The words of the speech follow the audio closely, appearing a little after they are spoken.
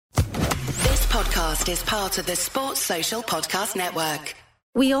podcast is part of the Sports Social Podcast Network.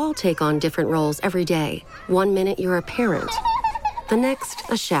 We all take on different roles every day. 1 minute you're a parent, the next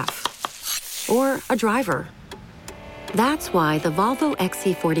a chef, or a driver. That's why the Volvo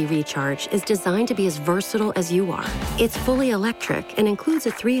XC40 Recharge is designed to be as versatile as you are. It's fully electric and includes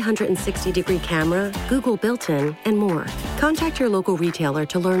a 360-degree camera, Google built-in, and more. Contact your local retailer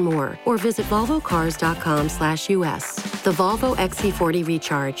to learn more or visit volvocars.com/US. The Volvo XC40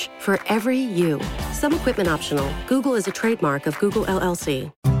 Recharge, for every you. Some equipment optional. Google is a trademark of Google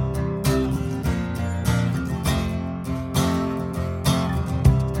LLC.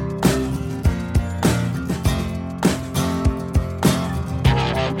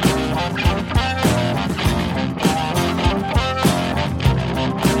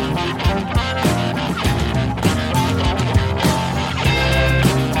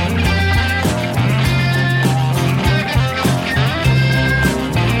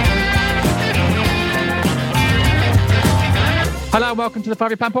 Hello and welcome to the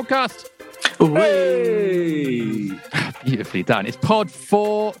FYP podcast. Hey! Beautifully done. It's pod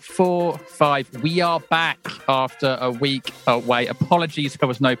 445. We are back after a week away. Apologies, there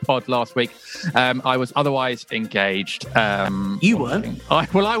was no pod last week. I was otherwise engaged. You weren't? I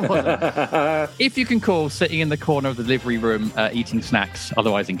wasn't. If you can call sitting in the corner of the delivery room eating snacks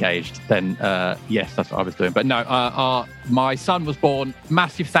otherwise engaged, then yes, that's what I was doing. But no, my son was born.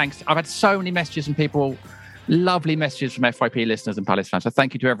 Massive thanks. I've had so many messages from people. Lovely messages from FYP listeners and Palace fans. So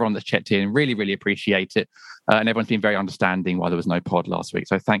thank you to everyone that's checked in. Really, really appreciate it. And everyone's been very understanding why there was no pod last week.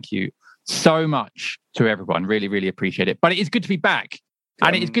 So thank you so much to everyone. Really, really appreciate it. But it is good to be back.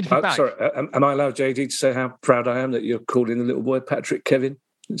 And it is good to be back. Sorry, am I allowed, JD, to say how proud I am that you're calling the little boy Patrick Kevin?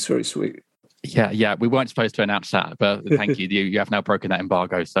 It's very sweet. Yeah. We weren't supposed to announce that, but thank you. You have now broken that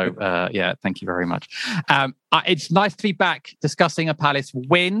embargo. So thank you very much. It's nice to be back discussing a Palace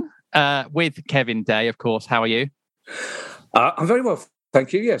win. With Kevin Day, of course. How are you? I'm very well,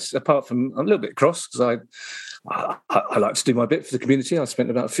 thank you. Yes, apart from I'm a little bit cross because I like to do my bit for the community. I spent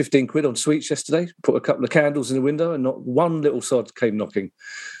about 15 quid on sweets yesterday, put a couple of candles in the window, and not one little sod came knocking.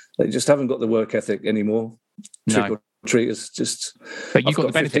 They just haven't got the work ethic anymore. Trick or treaters, just. But you've got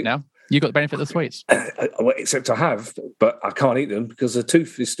the benefit 15... now. You got the benefit of the sweets. Except I have, but I can't eat them because the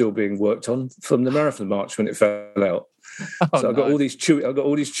tooth is still being worked on from the marathon march when it fell out. So I've got all these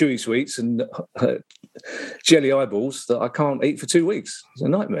chewy sweets and jelly eyeballs that I can't eat for 2 weeks. It's a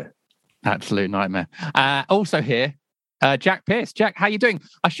nightmare. Absolute nightmare. Also here, Jack Pearce. Jack, how you doing?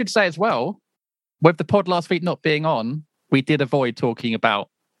 I should say as well, with the pod last week not being on, we did avoid talking about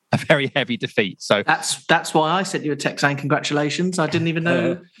a very heavy defeat. So that's why I sent you a text saying congratulations. I didn't even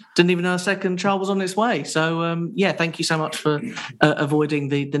know a second child was on its way. So thank you so much for avoiding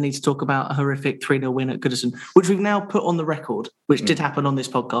the need to talk about a horrific 3-0 win at Goodison, which we've now put on the record, which did happen on this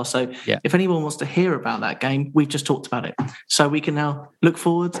podcast. So if anyone wants to hear about that game, we've just talked about it. So we can now look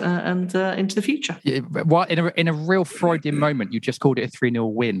forward and into the future. In a real Freudian moment, you just called it a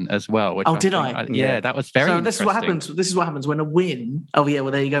 3-0 win as well. Did I? Yeah, that was very interesting. This is what happens when a win. Oh yeah,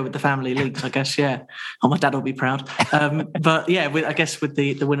 well there you go. With the family links, I guess, yeah. Oh, my dad will be proud. But yeah, I guess with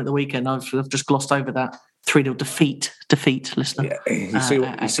the win at the weekend, I've just glossed over that 3-0 defeat, listener. Yeah, you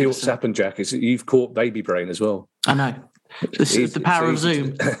see what's happened, Jack, is that you've caught baby brain as well. I know. This is the power of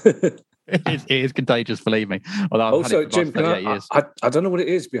Zoom. It is contagious, believe me. Also, Jim, I don't know what it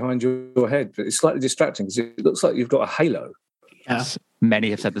is behind your head, but it's slightly distracting because it looks like you've got a halo. Yes.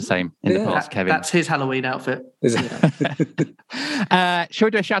 Many have said the same in the past, Kevin. That's his Halloween outfit. Shall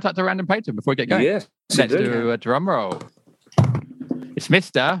we do a shout out to random patron before we get going? Yes. Let's do a drum roll. It's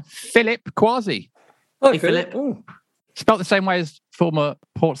Mr. Philip Quasi. Hi, Philip. Oh. Spelt the same way as former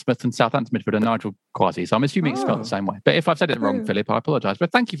Portsmouth and Southampton midfielder Nigel Quasi. So I'm assuming it's spelled the same way. But if I've said it wrong, Philip, I apologise.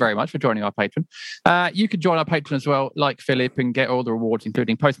 But thank you very much for joining our patron. You can join our patron as well, like Philip, and get all the rewards,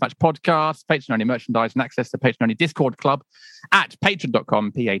 including post-match podcasts, patron-only merchandise, and access to patron-only Discord club at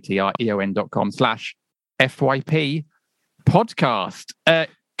patreon.com, patreon.com/FYP podcast. Can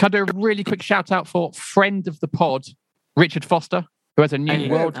I do a really quick shout-out for friend of the pod, Richard Foster, who has a new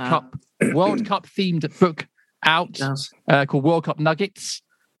World Cup themed book out called World Cup Nuggets.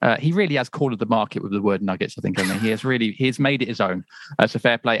 He really has cornered the market with the word nuggets, I think. He has made it his own. So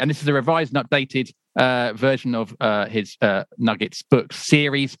fair play. And this is a revised and updated version of his Nuggets book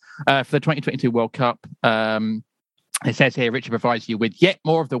series for the 2022 World Cup. It says here, Richard provides you with yet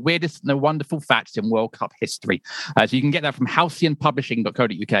more of the weirdest and the wonderful facts in World Cup history. So you can get that from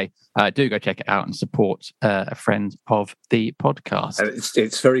halcyonpublishing.co.uk. Do go check it out and support a friend of the podcast.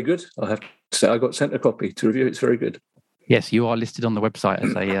 It's very good. I have to say, I got sent a copy to review. It's very good. Yes, you are listed on the website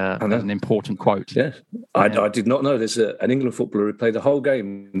as an important quote. Yeah. I did not know there's an England footballer who played the whole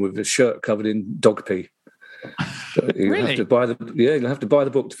game with a shirt covered in dog pee. Really? Have to buy you'll have to buy the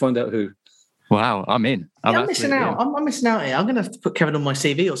book to find out who. Wow, I'm in. I'm missing out. I'm missing out here. I'm going to have to put Kevin on my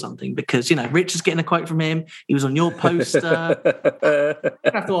CV or something because, Rich is getting a quote from him. He was on your poster. I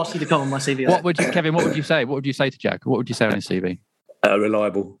have to ask you to come on my CV. Kevin, what would you say? What would you say to Jack? What would you say on his CV?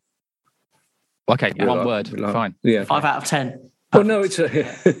 Reliable. Okay, one word. Fine. Yeah. 5 out of 10. Well, no, it's Turns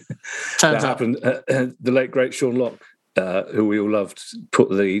that happened. The late, great Sean Locke, who we all loved, put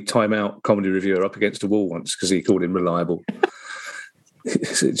the Time Out comedy reviewer up against a wall once because he called him reliable.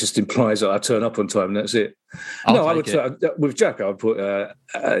 It just implies that I turn up on time and that's it. I would say, with Jack, I would put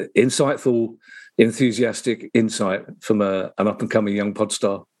insightful, enthusiastic insight from an up-and-coming young pod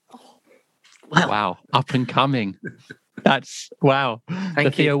star. Wow, up-and-coming. That's wow.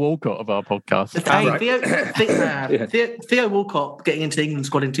 Thank Theo Walcott of our podcast. Theo Walcott getting into the England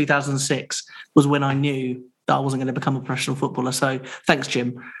squad in 2006 was when I knew that I wasn't going to become a professional footballer. So thanks,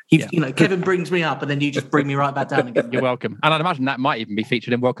 Jim. Kevin brings me up and then you just bring me right back down again. You're welcome. And I'd imagine that might even be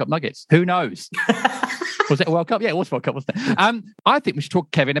featured in World Cup Nuggets. Who knows? Was it a World Cup? Yeah, it was World Cup, wasn't it? I think we should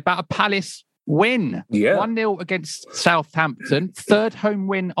talk, Kevin, about a Palace win. 1-0 against Southampton. Third home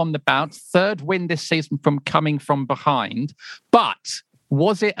win on the bounce. Third win this season from coming from behind. But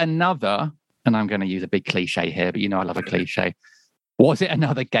was it another, and I'm going to use a big cliche here, but I love a cliche. Was it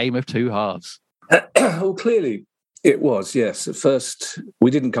another game of two halves? Well, clearly it was, yes. At first, we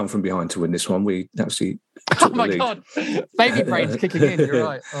didn't come from behind to win this one. We actually took the lead. God. Baby brain's kicking in. You're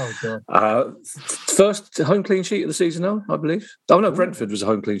right. Oh, God. First home clean sheet of the season now, I believe. Oh, no, Brentford was a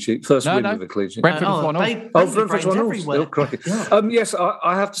home clean sheet. First win with a clean sheet. Brentford was 1-0. Brentford's 1-0. Yes,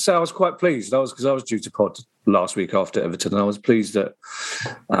 I have to say I was quite pleased. Because I was due to pod last week after Everton, and I was pleased that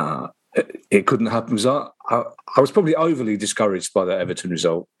it couldn't happen. I was probably overly discouraged by that Everton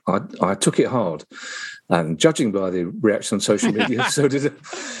result. I took it hard, and judging by the reaction on social media, so did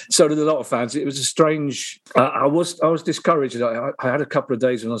a lot of fans. It was a strange. I was discouraged. I had a couple of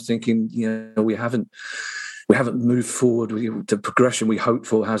days when I was thinking, we haven't moved forward. The progression we hoped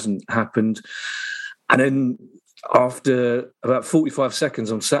for hasn't happened, and then after about 45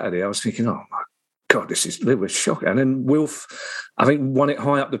 seconds on Saturday, I was thinking, oh my God, it was shocking. And then Wilf, I think, won it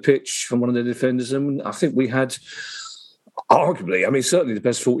high up the pitch from one of the defenders. And I think we had, arguably, certainly the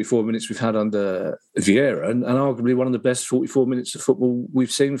best 44 minutes we've had under Vieira and arguably one of the best 44 minutes of football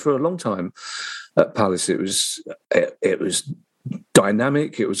we've seen for a long time at Palace. It was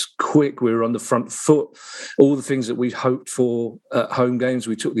dynamic. It was quick. We were on the front foot. All the things that we hoped for at home games,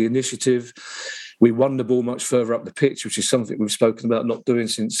 we took the initiative. We won the ball much further up the pitch, which is something we've spoken about not doing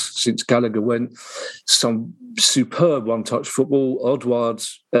since Gallagher went. Some superb one-touch football.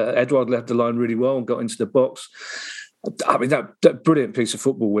 Edouard left the line really well and got into the box. That brilliant piece of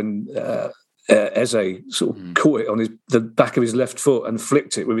football when Eze sort of caught it on the back of his left foot and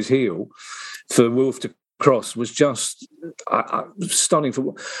flicked it with his heel for Wolf to cross was just stunning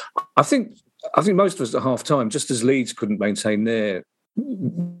football. I think most of us at half-time, just as Leeds couldn't maintain their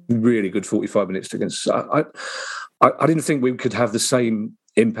really good 45 minutes against. I didn't think we could have the same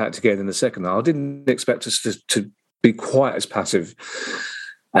impact again in the second half. I didn't expect us to be quite as passive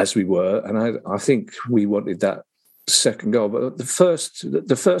as we were, and I think we wanted that second goal. But the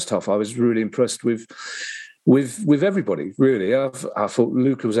first half, I was really impressed with everybody. Really, I thought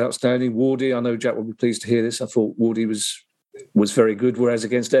Luca was outstanding. Wardy, I know Jack will be pleased to hear this. I thought Wardy was very good. Whereas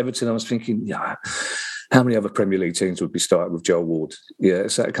against Everton, I was thinking, how many other Premier League teams would be starting with Joel Ward? Yeah,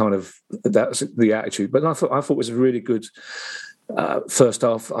 it's that's the attitude. But I thought it was a really good first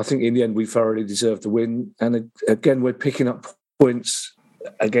half. I think in the end we thoroughly deserved the win. And again, we're picking up points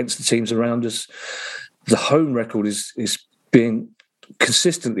against the teams around us. The home record is being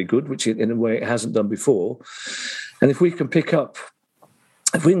consistently good, which in a way it hasn't done before. And if we can get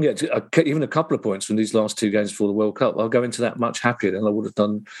to even a couple of points from these last two games before the World Cup, I'll go into that much happier than I would have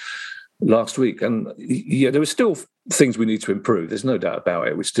done last week. And there are still things we need to improve. There's no doubt about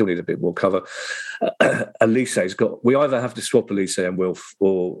it. We still need a bit more cover. We either have to swap Elise and Wilf,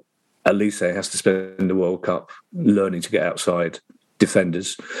 or Elise has to spend the World Cup learning to get outside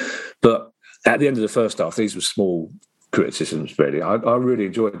defenders. But at the end of the first half, these were small criticisms, really. I really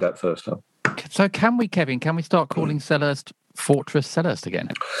enjoyed that first half. So can we start calling Selhurst Fortress Selhurst again?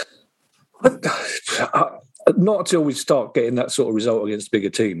 Not until we start getting that sort of result against bigger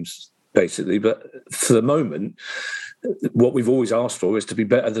teams, basically. But for the moment, what we've always asked for is to be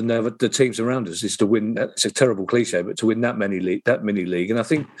better than the teams around us, is to win. It's a terrible cliche, but to win that mini league. And I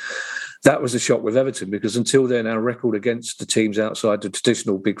think that was a shock with Everton, because until then our record against the teams outside the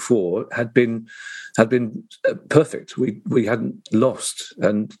traditional Big Four had been perfect. We hadn't lost,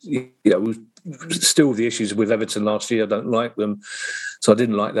 and still the issues with Everton last year. I don't like them, so I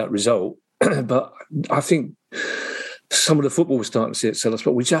didn't like that result. But I think some of the football was starting to see itself.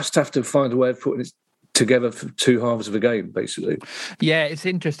 But we just have to find a way of putting it together for two halves of a game, basically. Yeah, it's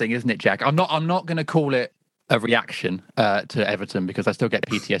interesting, isn't it, Jack? I'm not going to call it a reaction to Everton, because I still get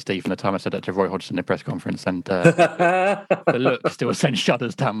PTSD from the time I said that to Roy Hodgson in the press conference, and the look still sends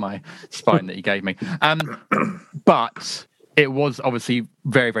shudders down my spine that he gave me. But it was obviously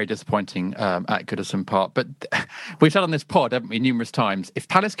very, very disappointing at Goodison Park. But we've said on this pod, haven't we, numerous times, if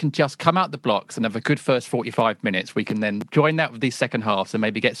Palace can just come out the blocks and have a good first 45 minutes, we can then join that with these second halves and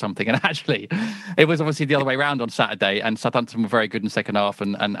maybe get something. And actually, it was obviously the other way around on Saturday, and Southampton were very good in the second half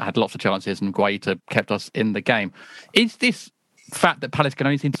and had lots of chances, and Guaita kept us in the game. Is this fact that Palace can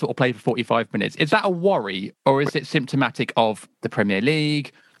only seem to sort of play for 45 minutes, is that a worry, or is it symptomatic of the Premier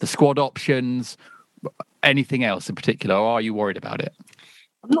League, the squad options, anything else in particular, or are you worried about it?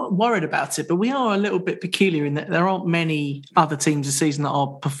 I'm not worried about it, but we are a little bit peculiar in that there aren't many other teams this season that are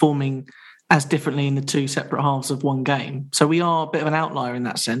performing as differently in the two separate halves of one game. So we are a bit of an outlier in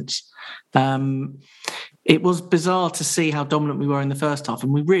that sense. It was bizarre to see how dominant we were in the first half,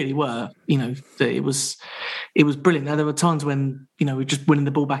 and we really were. It was brilliant. Now, there were times when we were just winning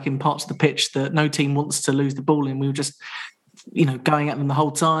the ball back in parts of the pitch that no team wants to lose the ball in. We were just going at them the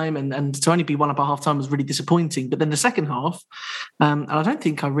whole time, and to only be one up at half time was really disappointing. But then the second half, and I don't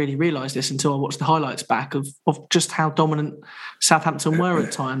think I really realised this until I watched the highlights back of just how dominant Southampton were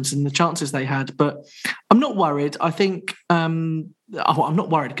at times and the chances they had. But I'm not worried. I think I'm not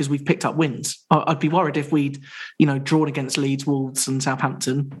worried because we've picked up wins. I'd be worried if we'd drawn against Leeds, Wolves and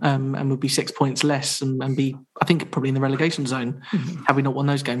Southampton, and would be 6 points less and be, I think, probably in the relegation zone had we not won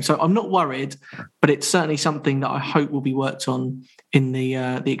those games. So I'm not worried, but it's certainly something that I hope will be worked on in the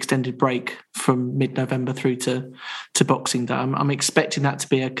extended break from mid-November through to Boxing Day. I'm expecting that to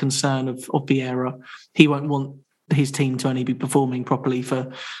be a concern of Vieira. He won't want his team to only be performing properly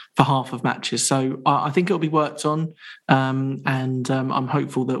for half of matches. So I think it'll be worked on, and I'm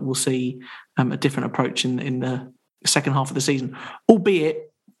hopeful that we'll see a different approach in the second half of the season,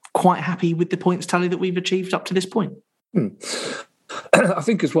 albeit quite happy with the points tally that we've achieved up to this point. I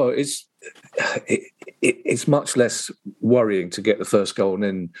think as well, it's much less worrying to get the first goal and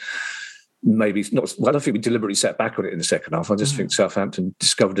then maybe not. I don't think we deliberately sat back on it in the second half. I just think Southampton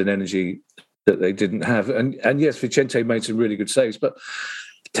discovered an energy that they didn't have. And yes, Vicente made some really good saves, but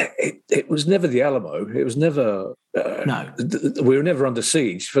it was never the Alamo. It was never... no. We were never under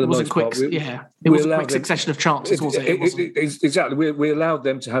siege for the most part. It was a quick succession of chances, wasn't it? Exactly. We allowed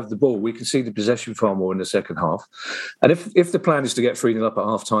them to have the ball. We conceded the possession far more in the second half. And if the plan is to get 3-0 up at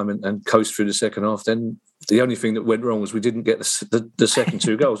half-time and coast through the second half, then the only thing that went wrong was we didn't get the second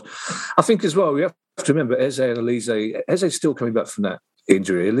two goals. I think as well, we have to remember Eze and Elise. Eze's still coming back from that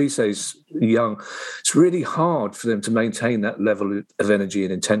injury. Elise's young. It's really hard for them to maintain that level of energy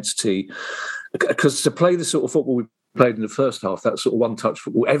and intensity, because to play the sort of football we played in the first half, that sort of one-touch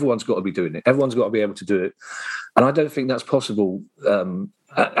football, everyone's got to be doing it. Everyone's got to be able to do it, and I don't think that's possible.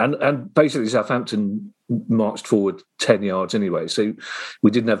 And basically, Southampton marched forward 10 yards anyway, so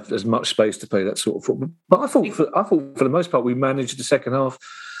we didn't have as much space to play that sort of football. But I thought for the most part we managed the second half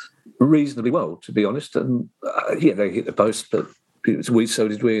reasonably well, to be honest. And they hit the post, but so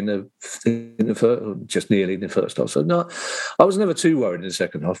did we in the first, just nearly in the first half. So no, I was never too worried in the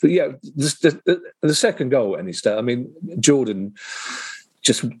second half. But yeah, the second goal, Jordan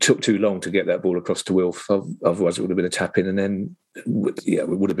just took too long to get that ball across to Wilf. Otherwise, it would have been a tap in, and then it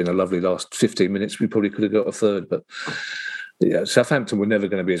would have been a lovely last 15 minutes. We probably could have got a third, but yeah, Southampton were never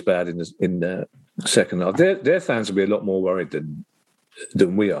going to be as bad in the second half. Their fans will be a lot more worried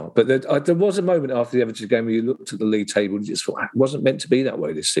than we are. But there was a moment after the Everton game where you looked at the league table and you just thought it wasn't meant to be that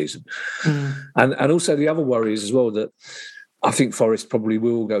way this season. And also the other worry is as well that I think Forest probably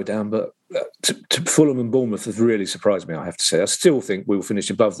will go down, but to Fulham and Bournemouth have really surprised me, I have to say. I still think we'll finish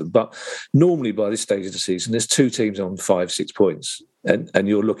above them. But normally by this stage of the season, there's two teams on 5-6 points and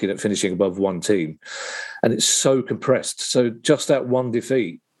you're looking at finishing above one team. And it's so compressed. So just that one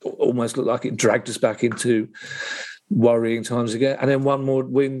defeat almost looked like it dragged us back into worrying times again, and then one more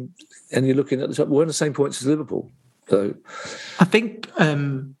win and you're looking at the top. We're on the same points as Liverpool. So I think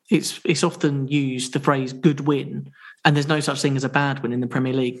it's often used, the phrase good win, and there's no such thing as a bad win in the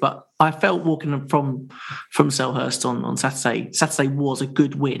Premier League, but I felt walking from Selhurst on Saturday was a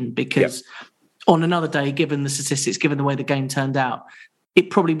good win because on another day, given the statistics, given the way the game turned out, it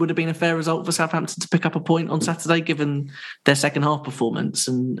probably would have been a fair result for Southampton to pick up a point on Saturday, given their second half performance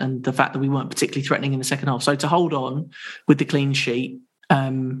and the fact that we weren't particularly threatening in the second half. So to hold on with the clean sheet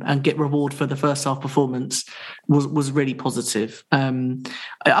and get reward for the first half performance was really positive.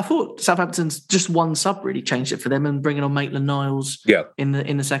 I thought Southampton's just one sub really changed it for them, and bringing on Maitland-Niles in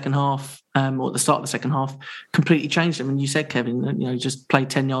the second half, or at the start of the second half, completely changed them. And you said, Kevin, just played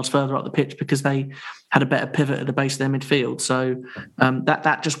 10 yards further up the pitch because they had a better pivot at the base of their midfield. So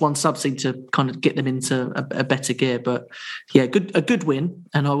that just one sub seemed to kind of get them into a better gear. But yeah, a good win.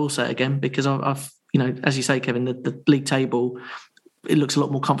 And I will say it again, because I've as you say, Kevin, the league table, it looks a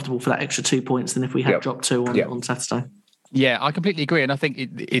lot more comfortable for that extra 2 points than if we had dropped 2 on Saturday. Yeah, I completely agree. And I think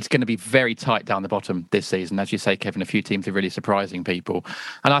it's going to be very tight down the bottom this season. As you say, Kevin, a few teams are really surprising people.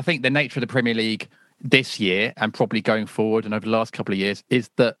 And I think the nature of the Premier League this year, and probably going forward and over the last couple of years,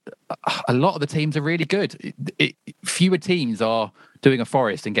 is that a lot of the teams are really good. Fewer teams are doing a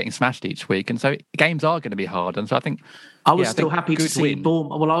Forest and getting smashed each week. And so games are going to be hard. And so I think... I was still happy to see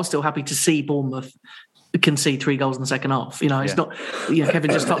Bournemouth concede 3 goals in the second half. It's not,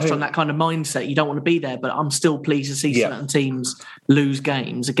 Kevin just touched on that kind of mindset. You don't want to be there, but I'm still pleased to see certain teams lose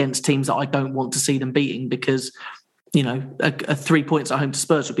games against teams that I don't want to see them beating, because, a 3 points at home to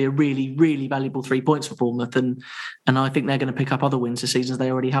Spurs would be a really, really valuable 3 points for Bournemouth. And I think they're going to pick up other wins this season, as they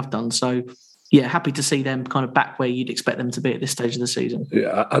already have done. So, yeah, happy to see them kind of back where you'd expect them to be at this stage of the season.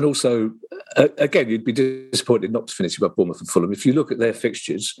 Yeah, and also, again, you'd be disappointed not to finish above Bournemouth and Fulham. If you look at their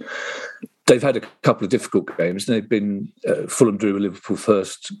fixtures, they've had a couple of difficult games. They've been Fulham drew a Liverpool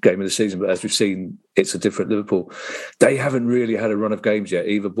first game of the season, but as we've seen, it's a different Liverpool. They haven't really had a run of games yet,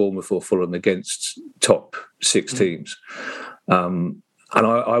 either Bournemouth or Fulham, against top 6 teams. And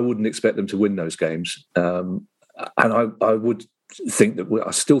I wouldn't expect them to win those games. And I would think that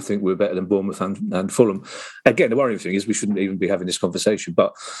I still think we're better than Bournemouth and Fulham. Again, the worrying thing is we shouldn't even be having this conversation,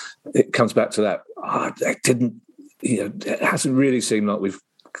 but it comes back to that. It hasn't really seemed like we've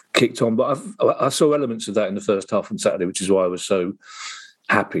kicked on, but I saw elements of that in the first half on Saturday, which is why I was so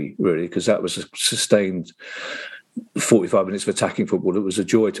happy, really, because that was a sustained 45 minutes of attacking football. It was a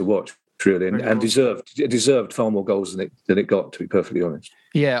joy to watch, really, and deserved far more goals than it got, to be perfectly honest.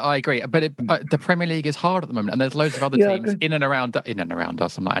 Yeah, I agree. But the Premier League is hard at the moment, and there's loads of other teams in and around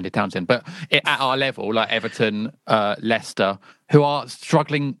us. I'm not Andy Townsend, but at our level, like Everton, Leicester, who are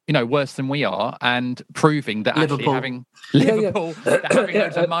struggling, worse than we are, and proving that actually having Liverpool, that having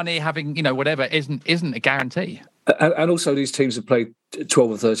loads of money, having whatever, isn't a guarantee. And also, these teams have played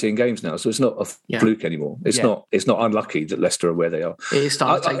 12 or 13 games now, so it's not a fluke anymore. It's not unlucky that Leicester are where they are. It is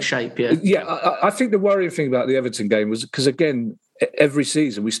starting to take shape. I think the worrying thing about the Everton game was because, again, every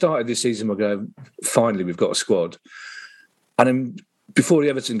season we started this season, we're going, finally we've got a squad, and then before the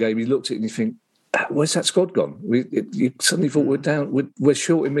Everton game, you looked at it and you think, where's that squad gone? You suddenly thought we're down, we're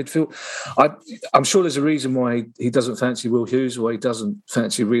short in midfield. I'm sure there's a reason why he doesn't fancy Will Hughes, or he doesn't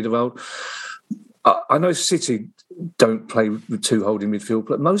fancy Riedewald. I know City don't play with 2 holding midfield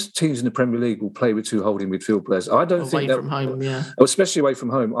players. Most teams in the Premier League will play with 2 holding midfield players. I don't think that, from home, especially away from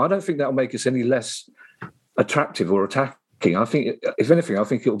home. I don't think that'll make us any less attractive or attacking. I think, if anything,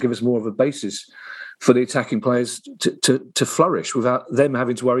 it will give us more of a basis for the attacking players to flourish without them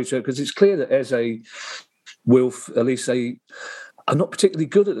having to worry. Because it's clear that Eze, Wilf, Elise are not particularly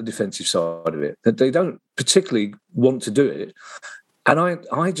good at the defensive side of it. That they don't particularly want to do it. And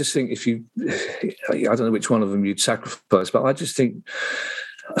I just think I don't know which one of them you'd sacrifice, but I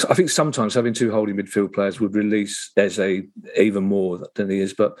think sometimes having 2 holding midfield players would release Eze even more than he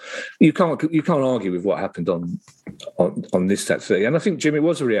is. But you can't argue with what happened on this Saturday. And I think, Jim, it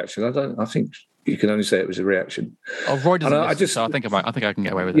was a reaction. I think you can only say it was a reaction. Oh, Roy doesn't listen, so I think I can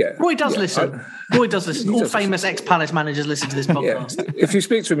get away with it. Yeah, Roy does listen. Roy does listen. All famous ex-Palace managers listen to this podcast. Yeah. If you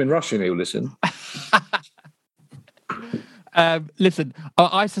speak to him in Russian, he'll listen. Listen,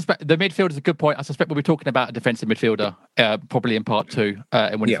 I suspect the midfield is a good point. I suspect we'll be talking about a defensive midfielder probably in part 2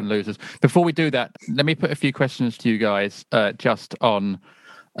 in winners and losers. Before we do that, let me put a few questions to you guys just on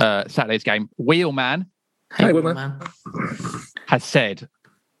Saturday's game. Wheelman, has said,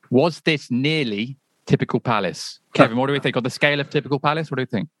 was this nearly typical Palace? Kevin, what do we think on the scale of typical Palace? What do you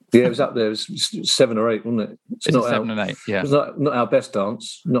think? Yeah, it was up there. It was 7 or 8, wasn't it? It's not 7 and 8. Yeah, it was not our best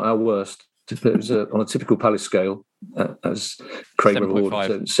dance, not our worst. It was on a typical Palace scale, as Craig Reward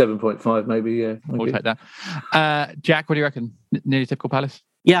said, 7.5 maybe. Yeah, we'll take that. Jack, what do you reckon? Nearly typical Palace?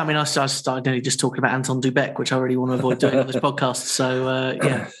 Yeah, I mean, I started nearly just talking about Anton Dubek, which I really want to avoid doing on this podcast. So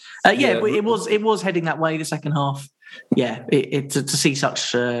it was heading that way. The second half, to see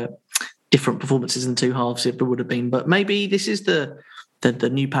such different performances in 2 halves, it would have been. But maybe this is the the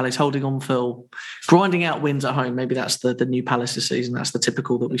new Palace holding on for grinding out wins at home. Maybe that's the new Palace this season. That's the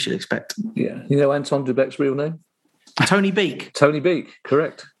typical that we should expect. Yeah. You know Anton de Beek's real name? Tony Beek. Tony Beek,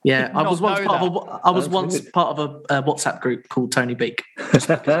 correct. Yeah, I was once part of a WhatsApp group called Tony Beek.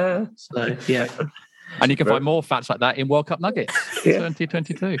 So, yeah. And you can find more facts like that in World Cup Nuggets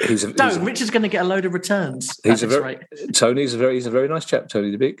 2022. Richard's going to get a load of returns. Tony's a very nice chap,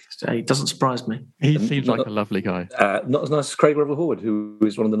 Tony de Beek. He doesn't surprise me. He seems like a lovely guy. Not as nice as Craig Revel-Howard, who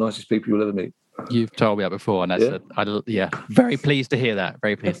is one of the nicest people you'll ever meet. You've told me that before, and that's very pleased to hear that.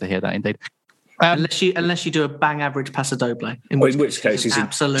 Very pleased to hear that indeed. Unless you do a bang average Paso Doble, in which case it's an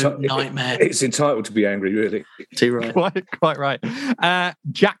absolute nightmare. It's entitled to be angry, really. Too right. Quite right.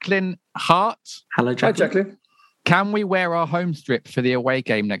 Jacqueline Hart. Hello, Jacqueline. Hi, Jacqueline. Can we wear our home strip for the away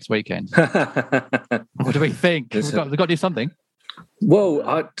game next weekend? What do we think? We've got to do something.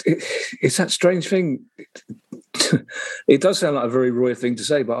 Well, it's that strange thing. It does sound like a very Roy thing to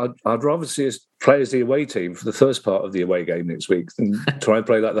say, but I'd rather see us play as the away team for the first part of the away game next week than try and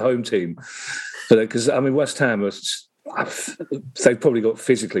play like the home team. Because West Ham, they've probably got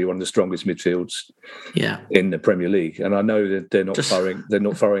physically one of the strongest midfields in the Premier League, and I know that they're not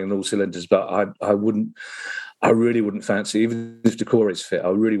firing on all cylinders. But I really wouldn't fancy, even if Decore is fit,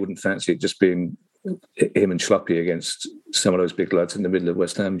 I really wouldn't fancy it just being him and Schluppy against some of those big lads in the middle of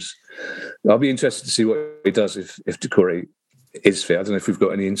West Ham's. I'll be interested to see what he does if Decore is fit. I don't know if we've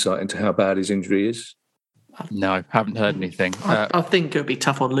got any insight into how bad his injury is. No, haven't heard anything. I think it would be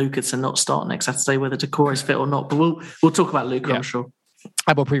tough on Luca to not start next Saturday, whether Decore is fit or not. But we'll talk about Luca, I'm sure.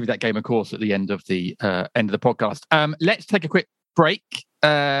 I will preview that game, of course, at the end of the podcast. Let's take a quick break,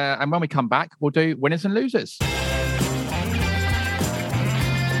 and when we come back, we'll do winners and losers.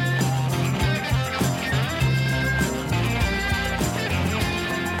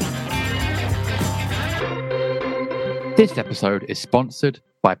 This episode is sponsored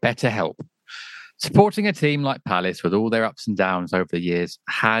by BetterHelp. Supporting a team like Palace with all their ups and downs over the years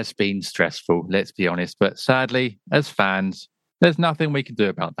has been stressful, let's be honest. But sadly, as fans, there's nothing we can do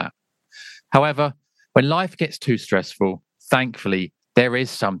about that. However, when life gets too stressful, thankfully, there is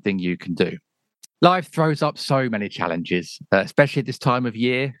something you can do. Life throws up so many challenges, especially at this time of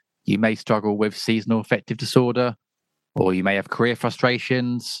year. You may struggle with seasonal affective disorder, or you may have career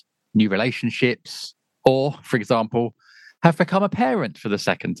frustrations, new relationships, or, for example, have become a parent for the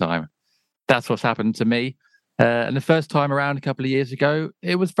second time. That's what's happened to me. And the first time around a couple of years ago,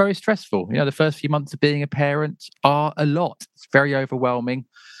 it was very stressful. You know, the first few months of being a parent are a lot. It's very overwhelming.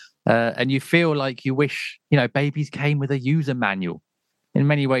 And you feel like you wish, babies came with a user manual. In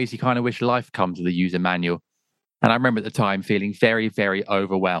many ways, you kind of wish life comes with a user manual. And I remember at the time feeling very, very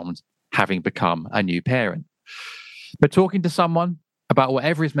overwhelmed having become a new parent. But talking to someone about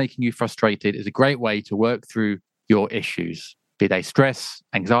whatever is making you frustrated is a great way to work through your issues, be they stress,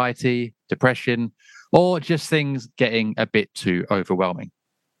 anxiety, depression, or just things getting a bit too overwhelming.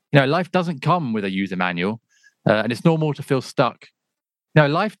 Life doesn't come with a user manual, and it's normal to feel stuck.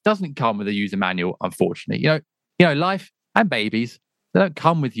 Life doesn't come with a user manual, unfortunately. Life and babies, they don't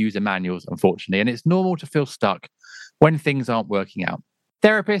come with user manuals, unfortunately, and it's normal to feel stuck when things aren't working out.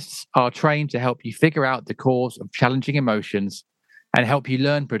 Therapists are trained to help you figure out the cause of challenging emotions and help you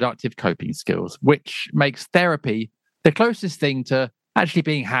learn productive coping skills, which makes therapy the closest thing to actually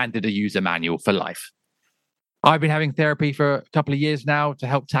being handed a user manual for life. I've been having therapy for a couple of years now to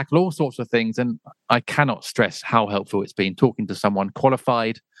help tackle all sorts of things, and I cannot stress how helpful it's been talking to someone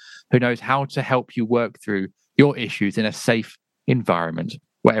qualified who knows how to help you work through your issues in a safe environment,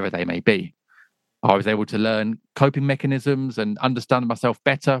 whatever they may be. I was able to learn coping mechanisms and understand myself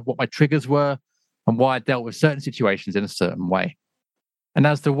better, what my triggers were, and why I dealt with certain situations in a certain way. And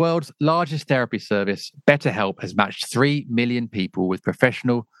as the world's largest therapy service, BetterHelp has matched 3 million people with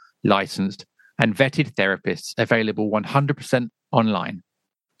professional, licensed, and vetted therapists available 100% online.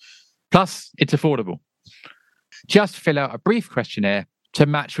 Plus, it's affordable. Just fill out a brief questionnaire to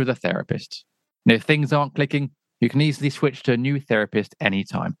match with a therapist. And if things aren't clicking, you can easily switch to a new therapist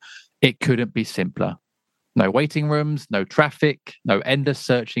anytime. It couldn't be simpler. No waiting rooms, no traffic, no endless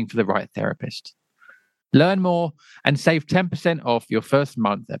searching for the right therapist. Learn more and save 10% off your first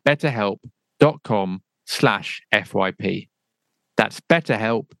month at betterhelp.com/FYP. That's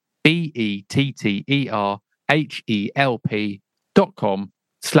BetterHelp,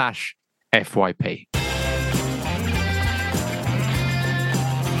 BetterHelp.com/FYP.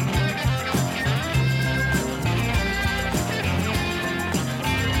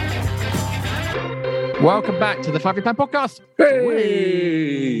 Welcome back to the 5 Plan Podcast.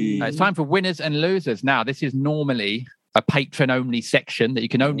 Hey! It's time for winners and losers. Now, this is normally a patron-only section that you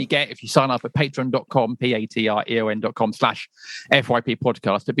can only get if you sign up at patreon.com, patreon.com/FYP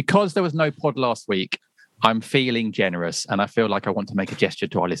podcast. But because there was no pod last week, I'm feeling generous, and I feel like I want to make a gesture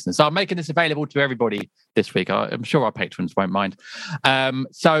to our listeners. So I'm making this available to everybody this week. I'm sure our patrons won't mind.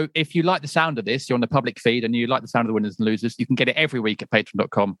 So if you like the sound of this, you're on the public feed, and you like the sound of the winners and losers, you can get it every week at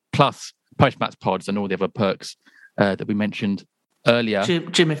patreon.com, plus post-match pods and all the other perks that we mentioned earlier.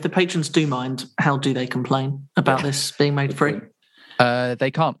 Jim, if the patrons do mind, how do they complain about this being made free?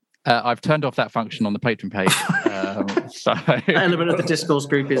 They can't. I've turned off that function on the Patreon page. So element of the discourse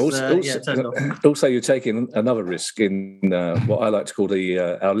group is turned off. Also, you're taking another risk in what I like to call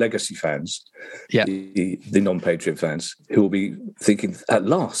our legacy fans, the non-Patreon fans, who will be thinking, at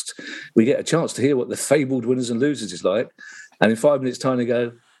last, we get a chance to hear what the fabled winners and losers is like. And in 5 minutes' time, they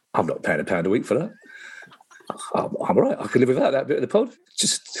go, I'm not paying £1 a week for that. I'm all right. I can live without that bit of the pod.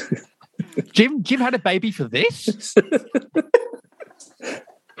 Just Jim had a baby for this?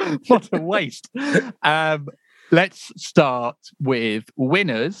 What a waste. Let's start with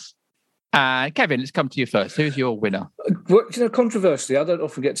winners. Kevin, let's come to you first. Who's your winner? Well, controversially, I don't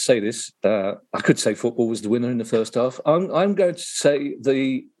often get to say this. I could say football was the winner in the first half. I'm going to say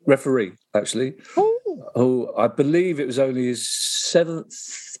the referee, actually. Who I believe it was only his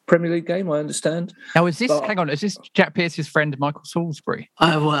 7th Premier League game, I understand. Now, is this Jack Pearce's friend Michael Salisbury?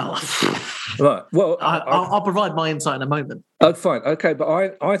 Right. Well, I'll provide my insight in a moment. Oh, fine. Okay,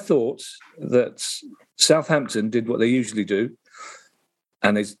 but I thought that Southampton did what they usually do,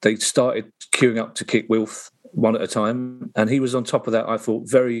 and they started queuing up to kick Wilf one at a time, and he was on top of that, I thought,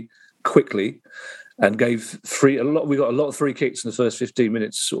 very quickly, and gave we got a lot of free kicks in the first 15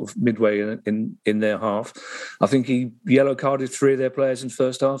 minutes, sort of midway in their half. I think he yellow carded 3 of their players in the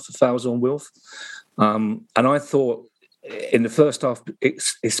first half for fouls on Wilf. And I thought in the first half,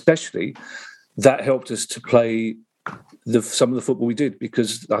 especially, that helped us to play some of the football we did,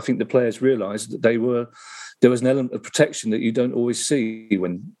 because I think the players realised that there was an element of protection that you don't always see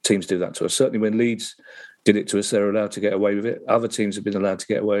when teams do that to us. Certainly when Leeds did it to us, they're allowed to get away with it. Other teams have been allowed to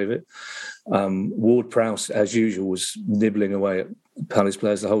get away with it. Ward-Prowse, as usual, was nibbling away at Palace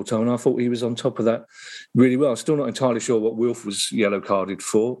players the whole time, and I thought he was on top of that really well. Still not entirely sure what Wilf was yellow carded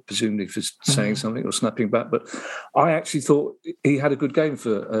for, presumably for saying something or snapping back, but I actually thought he had a good game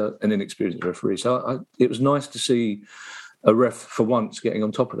for an inexperienced referee. So it was nice to see a ref for once getting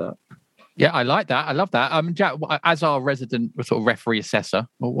on top of that. Yeah, I like that. I love that. Jack, as our resident sort of referee assessor,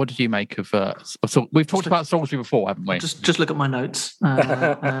 what did you make of? We've talked about Salisbury before, haven't we? Just look at my notes.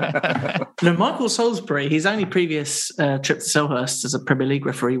 Michael Salisbury, his only previous trip to Selhurst as a Premier League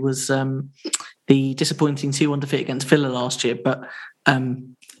referee was the disappointing 2-1 defeat against Villa last year. But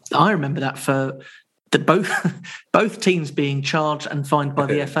I remember that for both teams being charged and fined by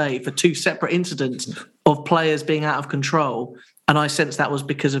the FA for 2 separate incidents of players being out of control. And I sensed that was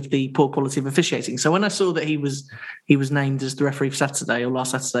because of the poor quality of officiating. So when I saw that he was named as the referee for Saturday or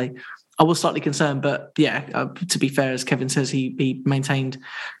last Saturday, I was slightly concerned. But yeah, to be fair, as Kevin says, he maintained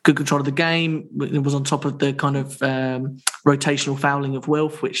good control of the game. It was on top of the kind of rotational fouling of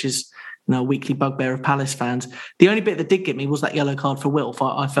Wilf, which is a weekly bugbear of Palace fans. The only bit that did get me was that yellow card for Wilf.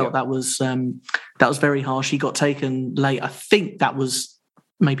 I felt that was very harsh. He got taken late. I think that was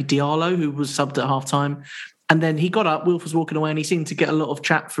maybe Diallo, who was subbed at half-time. And then he got up, Wilf was walking away, and he seemed to get a lot of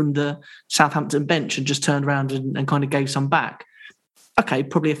chat from the Southampton bench and just turned around and kind of gave some back. Okay,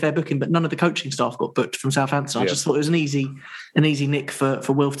 probably a fair booking, but none of the coaching staff got booked from Southampton. I just thought it was an easy nick for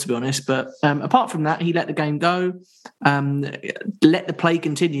Wilf, to be honest. But apart from that, he let the game go, let the play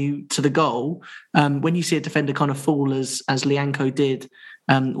continue to the goal. When you see a defender kind of fall as Lianco did,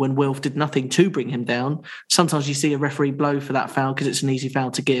 when Wilf did nothing to bring him down, sometimes you see a referee blow for that foul because it's an easy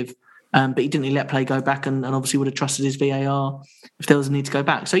foul to give. But he didn't let play go back and obviously would have trusted his VAR if there was a need to go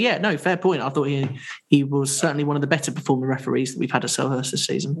back. So, yeah, no, fair point. I thought he was certainly one of the better performing referees that we've had at Selhurst this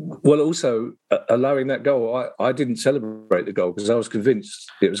season. Well, also, allowing that goal, I didn't celebrate the goal because I was convinced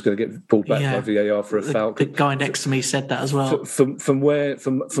it was going to get pulled back by VAR for a foul. The guy next to me said that as well.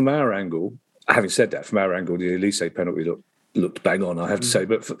 From our angle, having said that, from our angle, the Elise penalty looked bang on, I have to say.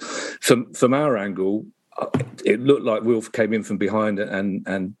 But from our angle, it looked like Wilf came in from behind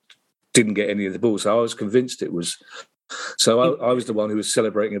and didn't get any of the ball. So I was convinced it was. So I was the one who was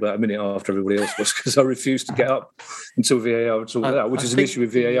celebrating about a minute after everybody else was, because I refused to get up until VAR sorted out, which is an issue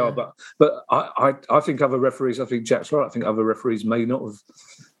with VAR. Yeah. But I think other referees, I think Jack's right, I think other referees may not have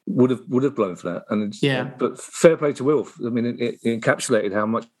would have blown for that. And but fair play to Wilf. I mean, it encapsulated how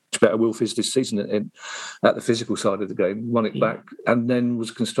much better Wilf is this season at the physical side of the game, won it back, and then was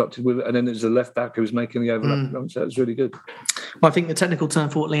constructed with it. And then there's a left back who was making the overlap. So that was really good. Well, I think the technical term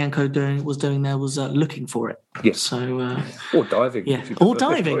for what Lianco was doing there was looking for it. Yes. So, or diving. Yeah. Or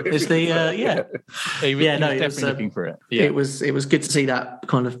diving is the He was definitely looking for it. Yeah. It was good to see that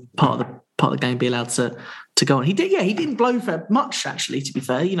kind of part of the game be allowed to go on. He didn't blow for much, actually, to be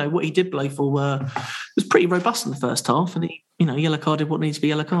fair. What he did blow for was pretty robust in the first half, and he yellow carded what needs to be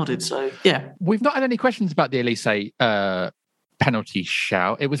yellow carded. So yeah. We've not had any questions about the Elise penalty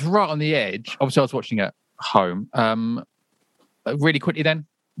shout. It was right on the edge. Obviously, I was watching at home. Really quickly then,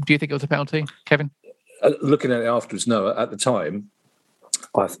 do you think it was a penalty, Kevin? Looking at it afterwards, no. At the time,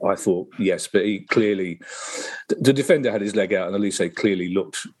 I thought yes, but he clearly, the defender had his leg out, and Elise clearly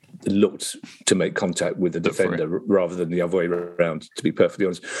looked to make contact with the defender rather than the other way around, to be perfectly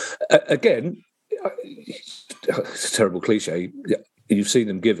honest. Again, it's a terrible cliche. You've seen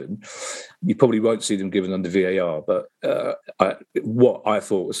them given. You probably won't see them given under VAR, but what I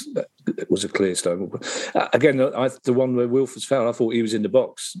thought was a clear stone. Again, the one where Wilford's foul, I thought he was in the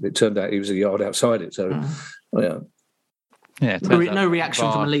box. It turned out he was a yard outside it. So, yeah. Yeah, no reaction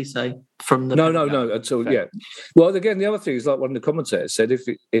from Elise from the no at all. Yeah. Well, again, the other thing is, like one of the commentators said, if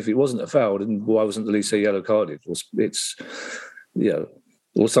it wasn't a foul, then why wasn't Elise yellow carded? It's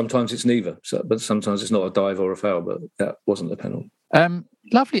or sometimes it's neither. But sometimes it's not a dive or a foul. But that wasn't a penalty.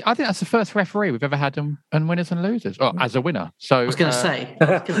 Lovely. I think that's the first referee we've ever had on winners and losers, or as a winner. So I was going to say,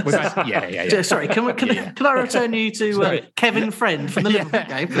 yeah. Sorry, can I return you to Kevin Friend from the Liverpool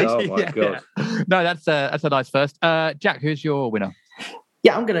game, please? Oh my God! No, that's a nice first. Jack, who's your winner?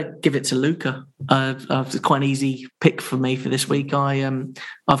 Yeah, I'm going to give it to Luca. It's quite an easy pick for me for this week.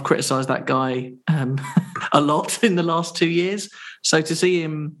 I've criticised that guy a lot in the last 2 years. So to see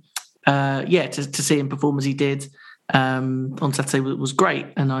him, to see him perform as he did on Saturday was great,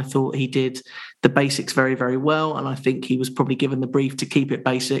 and I thought he did the basics very, very well. And I think he was probably given the brief to keep it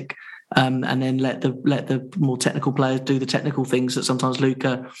basic, and then let the more technical players do the technical things that sometimes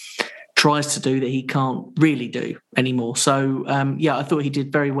Luca tries to do that he can't really do anymore. So I thought he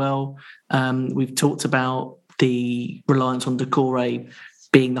did very well. We've talked about the reliance on Decore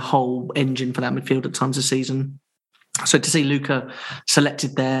being the whole engine for that midfield at times this season. So to see Luca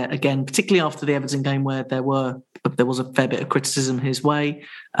selected there again, particularly after the Everton game where there was a fair bit of criticism his way,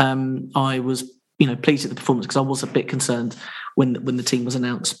 I was pleased at the performance because I was a bit concerned when the team was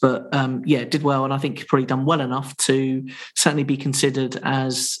announced. But did well, and I think he's probably done well enough to certainly be considered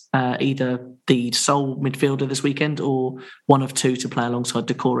as either the sole midfielder this weekend or one of two to play alongside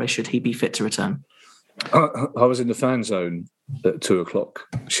Decore should he be fit to return. I was in the fan zone at 2:00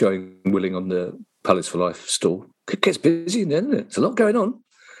 showing Willing on the Palace for Life stall. It gets busy then, isn't it? There's a lot going on.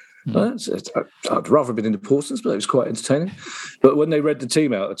 I'd rather have been in the Parsons, but it was quite entertaining. But when they read the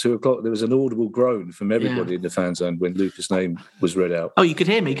team out at 2:00, there was an audible groan from everybody in the fan zone when Luca's name was read out. Oh, you could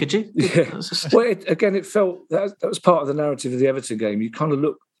hear me, could you? Yeah. Well, it felt that was part of the narrative of the Everton game. You kind of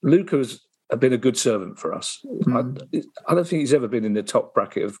look, Luca has been a good servant for us. I don't think he's ever been in the top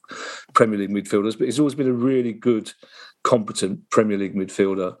bracket of Premier League midfielders, but he's always been a really good, competent Premier League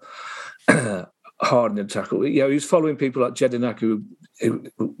midfielder. Hard in the tackle. He was following people like Jedinak, who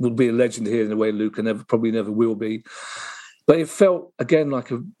would be a legend here in the way Luca probably never will be. But it felt, again,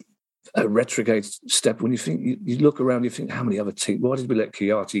 like a retrograde step when you look around, you think, how many other teams? Why did we let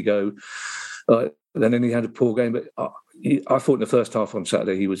Chiati go? And then he had a poor game. But I thought in the first half on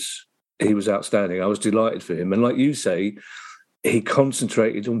Saturday he was outstanding. I was delighted for him. And like you say, he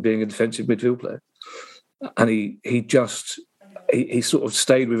concentrated on being a defensive midfield player. And he sort of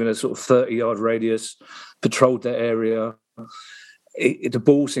stayed within a sort of 30-yard radius, patrolled that area. The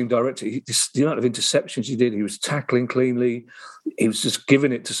ball seemed directed. The amount of interceptions he did, he was tackling cleanly. He was just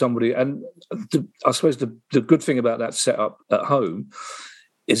giving it to somebody. And I suppose the good thing about that setup at home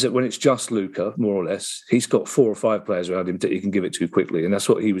is that when it's just Luca, more or less, he's got 4 or 5 players around him that he can give it to quickly. And that's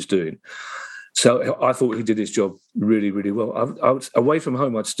what he was doing. So I thought he did his job really, really well. Away from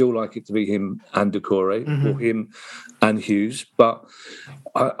home, I'd still like it to be him and Decore or him and Hughes. But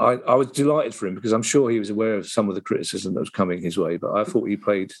I was delighted for him because I'm sure he was aware of some of the criticism that was coming his way. But I thought he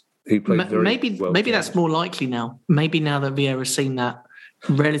played very well. Maybe that's more likely now. Maybe now that Vieira's seen that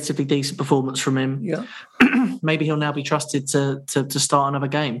relatively decent performance from him, maybe he'll now be trusted to start another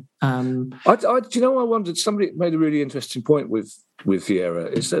game. I wondered, somebody made a really interesting point with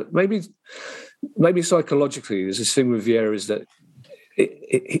Vieira, is that maybe psychologically there's this thing with Vieira is that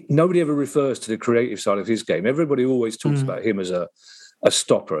nobody ever refers to the creative side of his game. Everybody always talks about him as a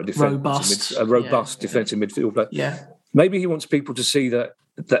stopper, a robust defensive midfield player. Yeah. Maybe he wants people to see that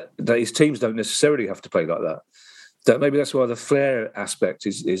his teams don't necessarily have to play like that. That maybe that's why the flair aspect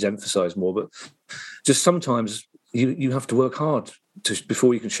is emphasised more. But just sometimes you have to work hard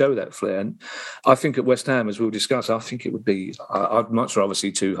before you can show that flair. And I think at West Ham, as we'll discuss, I think it would be. I'd much rather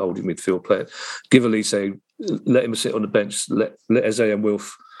see two holding midfield players. Give Elise, let him sit on the bench. Let Eze and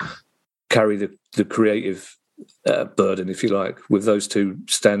Wilf carry the creative burden, if you like, with those two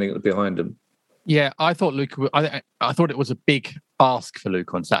standing behind them. Yeah, I thought Luca. I thought it was a big ask for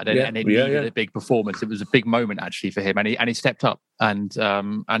Luca on Saturday, and it needed a big performance. It was a big moment actually for him, and he stepped up and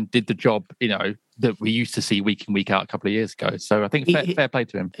did the job. That we used to see week in, week out a couple of years ago. So I think fair play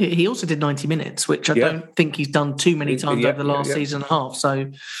to him. He also did 90 minutes, which I don't think he's done too many times over the last season and a half.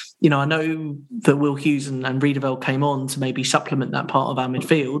 So, I know that Will Hughes and Riedewald came on to maybe supplement that part of our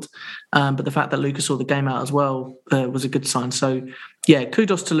midfield. But the fact that Luca saw the game out as well was a good sign. So, yeah,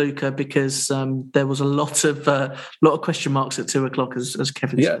 kudos to Luca, because there was a lot of question marks at 2:00, as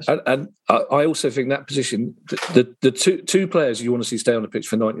Kevin says. Yeah, and I also think that position, the two players you want to see stay on the pitch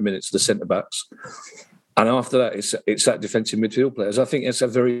for 90 minutes are the centre-backs. And after that, it's that defensive midfield players. I think it's a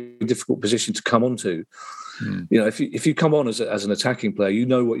very difficult position to come onto. If you come on as an attacking player, you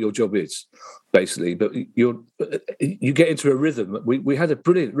know what your job is, basically. But you get into a rhythm. We had a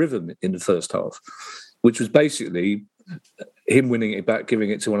brilliant rhythm in the first half, which was basically him winning it back, giving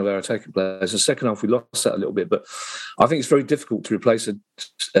it to one of our attacking players. The second half, we lost that a little bit. But I think it's very difficult to replace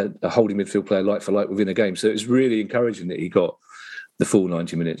a holding midfield player like for like within a game. So it's really encouraging that he got the full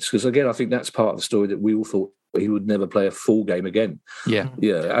 90 minutes, because again, I think that's part of the story that we all thought he would never play a full game again. Yeah.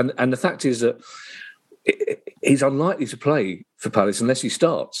 And the fact is that he's unlikely to play for Palace unless he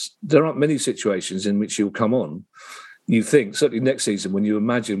starts. There aren't many situations in which he'll come on. You think certainly next season, when you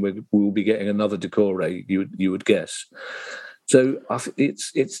imagine we will be getting another Decore, you would guess. So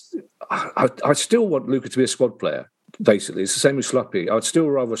I still want Luca to be a squad player. Basically, it's the same with Sloppy. I'd still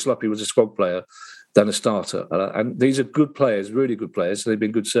rather Sloppy was a squad player than a starter. And these are good players, really good players. They've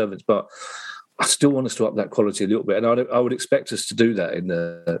been good servants, but I still want us to up that quality a little bit. And I would expect us to do that in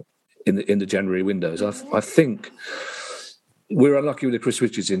the January windows. I think we're unlucky with the Chris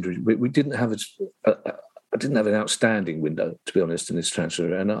Richards injury. We didn't have I didn't have an outstanding window, to be honest, in this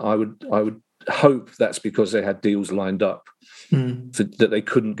transfer. And I would hope that's because they had deals lined up that they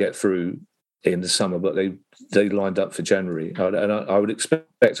couldn't get through in the summer, but they lined up for January. And I would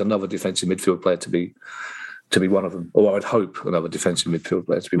expect another defensive midfield player to be one of them, or I'd hope another defensive midfield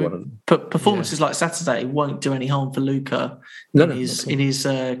player to be one of them. But performances like Saturday won't do any harm for Luca in his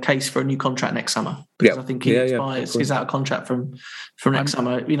case for a new contract next summer. Because I think he expires. He's out of contract from next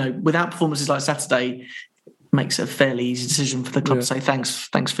summer. Without performances like Saturday, makes it a fairly easy decision for the club to say thanks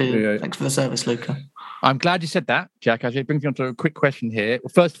for the service, Luca. I'm glad you said that, Jack. Actually, it brings me on to a quick question here.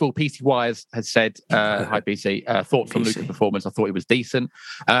 Well, first of all, PC Wires has said, hi, PC, thoughts on Luca's performance. I thought he was decent.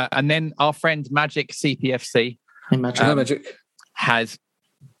 And then our friend Magic CPFC Magic has,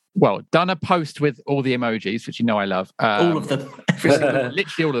 done a post with all the emojis, which I love. All of them.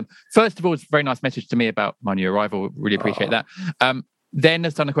 Literally all of them. First of all, it's a very nice message to me about my new arrival. Really appreciate that. Then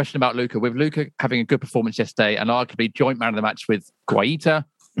has done a question about Luca. With Luca having a good performance yesterday and arguably joint man of the match with Guaita,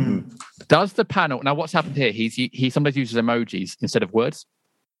 does the panel... Now, what's happened here? He sometimes uses emojis instead of words.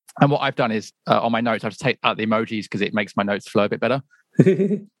 And what I've done is, on my notes, I just take out the emojis because it makes my notes flow a bit better.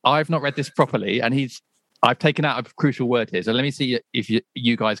 I've not read this properly, and I've taken out a crucial word here. So let me see if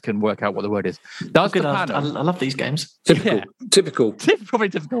you guys can work out what the word is. Does the panel... I love these games. Typical. Probably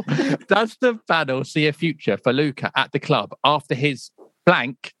typical. Does the panel see a future for Luca at the club after his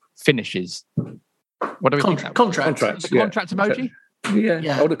blank finishes? What do we think? Contract emoji?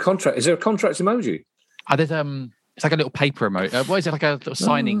 Yeah. Oh, the contract. Is there a contract emoji? There's it's like a little paper emoji. What is it, like a little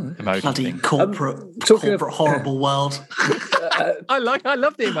signing emoji? Bloody thing? corporate horrible world. I love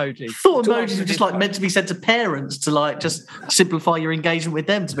the emoji. Thought emojis were just like meant to be sent to parents to like just simplify your engagement with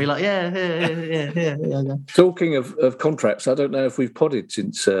them, to be like, yeah. Talking of contracts, I don't know if we've podded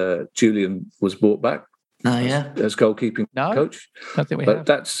since Julian was brought back. As goalkeeping coach. I think we have.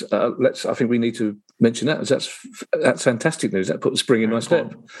 That's I think we need to mention that, as that's fantastic news. That put the spring in my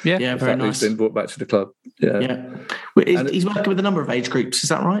step. Yeah, very nice. He's been brought back to the club. Yeah. He's working with a number of age groups. Is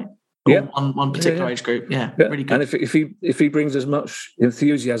that right? Yeah, one particular age group. Yeah, really good. And if he brings as much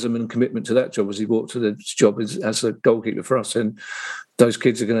enthusiasm and commitment to that job as he brought to the job as a goalkeeper for us, then those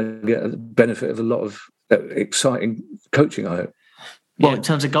kids are going to get the benefit of a lot of exciting coaching, I hope. Well, in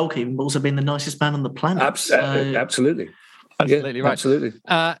terms of goalkeeping, but also being the nicest man on the planet. Absolutely. Absolutely right. Absolutely.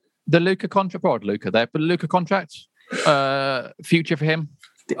 The Luca contract, but Luca contract, future for him.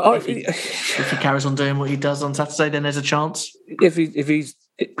 If he carries on doing what he does on Saturday, then there's a chance. If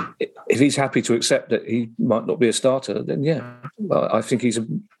he's happy to accept that he might not be a starter, then well, I think he's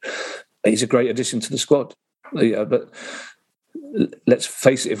a great addition to the squad. Yeah, but let's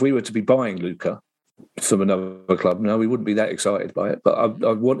face it, if we were to be buying Luca, from another club, no, we wouldn't be that excited by it. But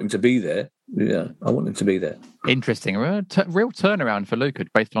I want him to be there. Yeah, I want him to be there. Interesting. Real turnaround for Luca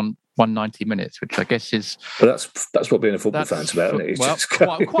based on 190 minutes, which I guess is... But that's what being a football fan's about, isn't it? Well,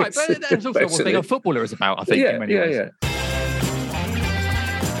 quite. But that's also what being a footballer is about, I think, in many ways. Yeah.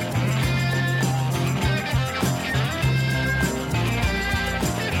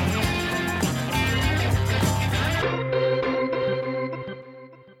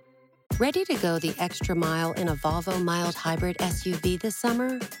 Ready to go the extra mile in a Volvo mild hybrid SUV this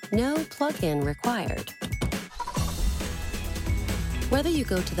summer? No plug-in required. Whether you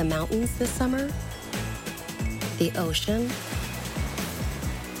go to the mountains this summer, the ocean,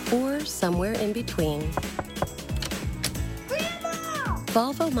 or somewhere in between,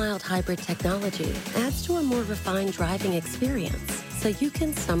 Volvo mild hybrid technology adds to a more refined driving experience so you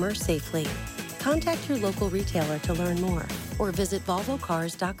can summer safely. Contact your local retailer to learn more or visit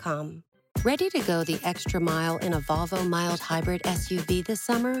volvocars.com. Ready to go the extra mile in a Volvo mild hybrid SUV this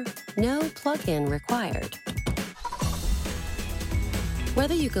summer? No plug-in required.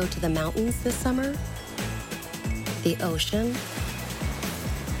 Whether you go to the mountains this summer, the ocean,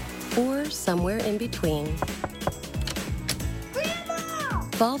 or somewhere in between,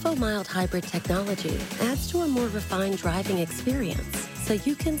 Volvo mild hybrid technology adds to a more refined driving experience so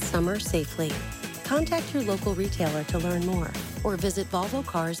you can summer safely. Contact your local retailer to learn more or visit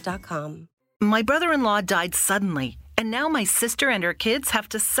volvocars.com. My brother-in-law died suddenly, and now my sister and her kids have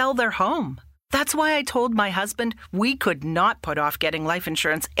to sell their home. That's why I told my husband we could not put off getting life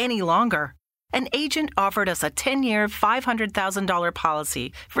insurance any longer. An agent offered us a 10-year, $500,000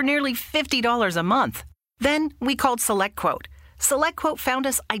 policy for nearly $50 a month. Then we called SelectQuote. SelectQuote found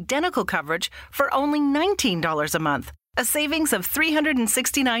us identical coverage for only $19 a month, a savings of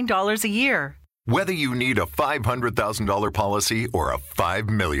 $369 a year. Whether you need a $500,000 policy or a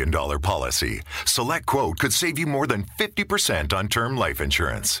 $5 million policy, SelectQuote could save you more than 50% on term life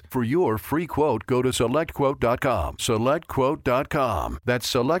insurance. For your free quote, go to SelectQuote.com. SelectQuote.com.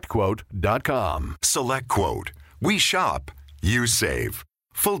 That's SelectQuote.com. SelectQuote. We shop, you save.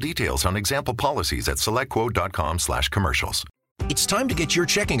 Full details on example policies at SelectQuote.com/commercials. It's time to get your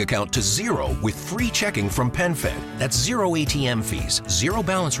checking account to zero with free checking from PenFed. That's zero ATM fees, zero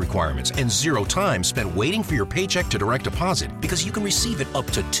balance requirements, and zero time spent waiting for your paycheck to direct deposit because you can receive it up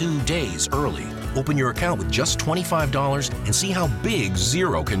to 2 days early. Open your account with just $25 and see how big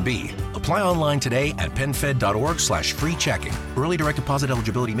zero can be. Apply online today at PenFed.org/free checking. Early direct deposit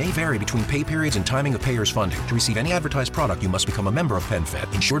eligibility may vary between pay periods and timing of payers' funding. To receive any advertised product, you must become a member of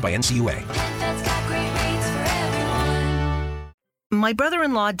PenFed, insured by NCUA. PenFed's got great rates for everyone. My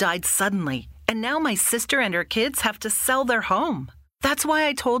brother-in-law died suddenly, and now my sister and her kids have to sell their home. That's why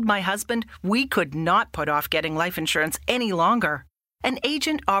I told my husband we could not put off getting life insurance any longer. An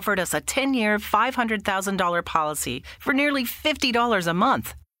agent offered us a 10-year, $500,000 policy for nearly $50 a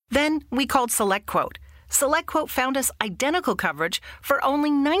month. Then we called SelectQuote. SelectQuote found us identical coverage for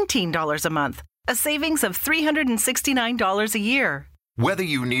only $19 a month, a savings of $369 a year. Whether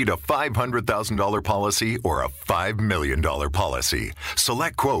you need a $500,000 policy or a $5 million policy,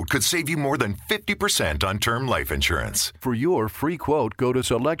 SelectQuote could save you more than 50% on term life insurance. For your free quote, go to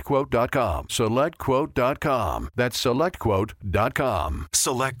SelectQuote.com. SelectQuote.com. That's SelectQuote.com.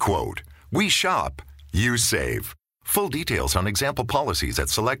 SelectQuote. We shop, you save. Full details on example policies at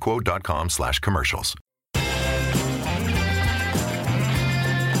SelectQuote.com/commercials.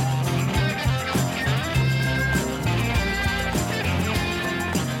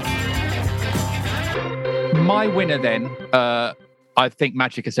 My winner then, I think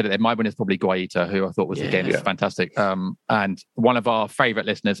Magic has said it there. My winner is probably Guaita, who I thought was, again, fantastic. And one of our favourite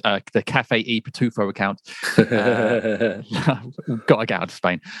listeners, the Cafe E Pitufo account, got to get out to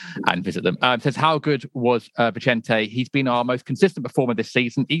Spain and visit them. Says, how good was Vicente? He's been our most consistent performer this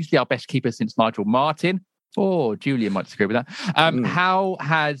season, easily our best keeper since Nigel Martin. Oh, Julian might disagree with that. How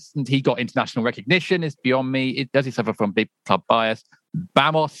has he got international recognition? Is beyond me. Does he suffer from big club bias?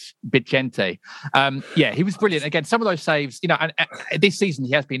 Vamos Vicente. He was brilliant. Again, some of those saves, and this season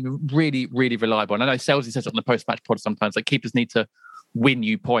he has been really, really reliable. And I know Selzy says it on the post-match pod sometimes, like keepers need to win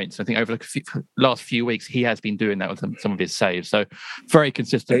you points. I think over the last few weeks, he has been doing that with some of his saves. So very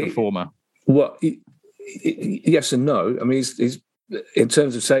consistent performer. Well, yes and no. I mean, he's in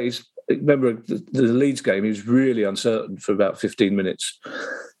terms of saves, remember the Leeds game, he was really uncertain for about 15 minutes,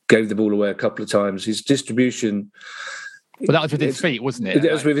 gave the ball away a couple of times. His distribution... But that was with his feet, wasn't it?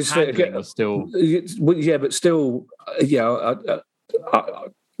 It was with his feet. Was still... Yeah, but still, that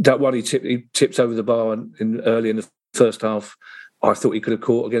one he tipped over the bar early in the first half. I thought he could have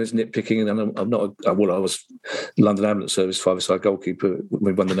caught against nitpicking, and I'm not. I was London Ambulance Service five-a-side goalkeeper.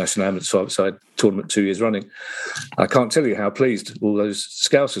 We won the National Ambulance five-a-side tournament 2 years running. I can't tell you how pleased all those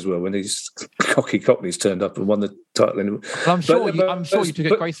Scousers were when these cocky Cockneys turned up and won the title. Well, I'm sure you took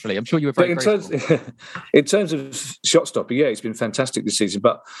it gracefully. I'm sure you were very graceful. In terms of shot stopping, yeah, it's been fantastic this season.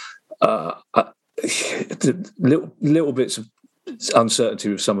 But little bits of uncertainty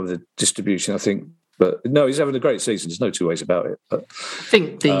with some of the distribution, I think. But no, he's having a great season. There's no two ways about it. But I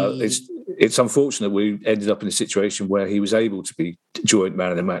think it's unfortunate we ended up in a situation where he was able to be joint man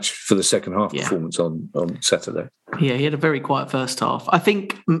of the match for the second half performance on Saturday. Yeah, he had a very quiet first half. I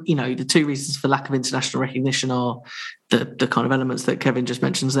think, the two reasons for lack of international recognition are the kind of elements that Kevin just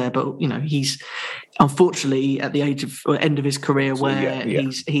mentions there. But, he's unfortunately at the end of his career where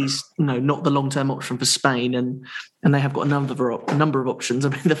he's not the long-term option for Spain, and they have got a number of options. I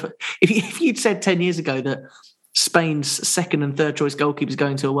mean, if you'd said 10 years ago that Spain's second and third choice goalkeepers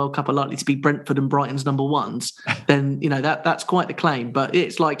going to a World Cup are likely to be Brentford and Brighton's number ones, then, that's quite the claim. But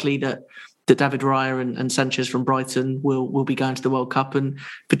it's likely that David Raya and Sanchez from Brighton will be going to the World Cup, and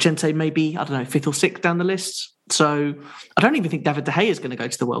Vicente maybe, I don't know, fifth or sixth down the list. So I don't even think David De Gea is going to go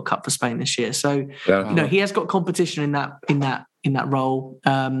to the World Cup for Spain this year. So he has got competition in that role.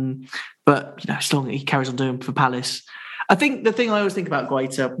 But as long as he carries on doing for Palace, I think the thing I always think about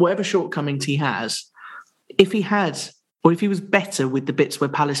Guaita, whatever shortcomings he has, if he was better with the bits where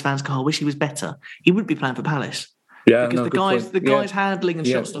Palace fans go, I wish he was better, he wouldn't be playing for Palace. Yeah, because the guy's handling and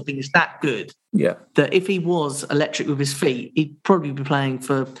shot stopping is that good. Yeah, that if he was electric with his feet, he'd probably be playing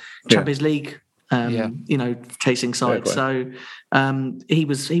for Champions League. Chasing sides. So he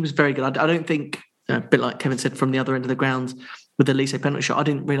was very good. I don't think, a bit like Kevin said, from the other end of the ground with the Elise penalty shot, I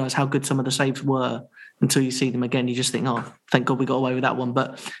didn't realise how good some of the saves were until you see them again. You just think, oh, thank God we got away with that one.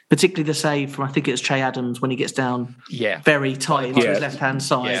 But particularly the save from, I think it's Che Adams when he gets down very tight into his left-hand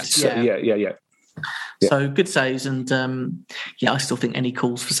side. Yeah. So good saves. And I still think any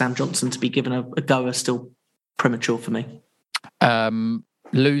calls for Sam Johnson to be given a go are still premature for me.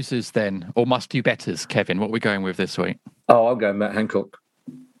 Losers then, or must-do betters, Kevin? What are we going with this week? Oh, I'll go Matt Hancock.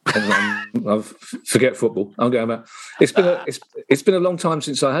 Forget football. I'm going Matt. It's been a long time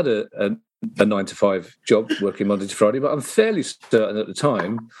since I had a 9-to-5 job working Monday to Friday, but I'm fairly certain at the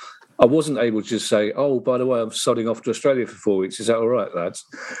time I wasn't able to just say, "Oh, by the way, I'm sodding off to Australia for 4 weeks." Is that all right, lads?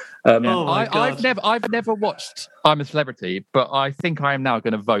 I've never watched I'm a Celebrity, but I think I am now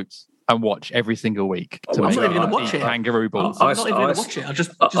going to vote and watch every single week. I'm not even going to watch it. Kangaroo balls. I'm not even going to watch it. I'll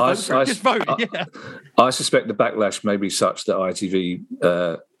just vote for it. Just vote. I suspect the backlash may be such that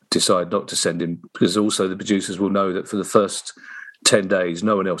ITV decide not to send him, because also the producers will know that for the first 10 days,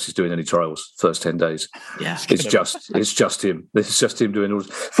 no one else is doing any trials. First 10 days, it's just him. It's just him doing all.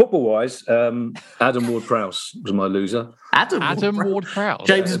 Football-wise, Adam Ward-Prowse was my loser. Adam Ward-Prowse,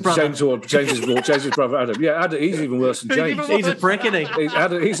 James's brother. James's brother Adam. Yeah, Adam, he's even worse than James. He's a prick, isn't he?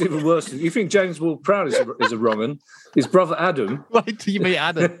 He's even worse. You think James Ward-Prowse is a wrong un? His brother Adam. Wait till you meet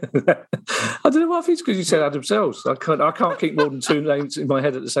Adam. I don't know why. I think it's because you said Adam Sells. I can't keep more than two names in my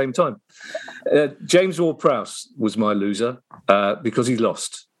head at the same time. James Ward-Prowse was my loser because he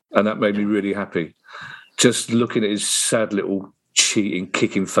lost, and that made me really happy. Just looking at his sad little cheating,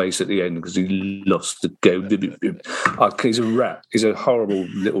 kicking face at the end because he lost the game. He's a rat. He's a horrible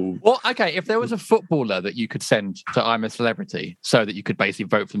little. Well, okay. If there was a footballer that you could send to I'm a Celebrity, so that you could basically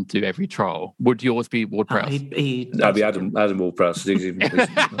vote for them to do every trial, would yours be Ward-Prowse? That'd be Adam Ward-Prowse.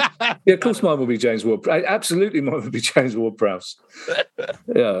 Yeah, of course, mine would be James Ward-Prowse. Absolutely, mine would be James Ward-Prowse.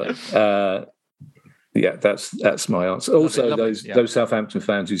 Yeah, that's my answer. Also, those Southampton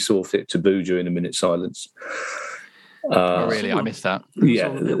fans who saw fit to boo during a minute's silence. Really, I missed that. Yeah,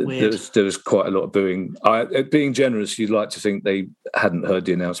 there was quite a lot of booing. Being generous, you'd like to think they hadn't heard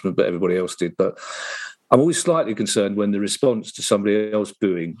the announcement, but everybody else did. But I'm always slightly concerned when the response to somebody else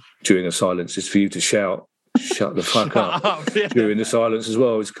booing during a silence is for you to shout, "Shut the fuck up!" during the silence as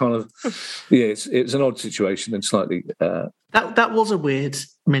well. It's kind of, it's an odd situation and slightly. That was a weird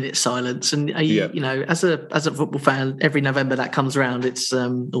minute silence, and as a football fan, every November that comes around, it's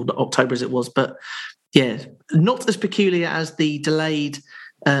or October as it was, but. Yeah, not as peculiar as the delayed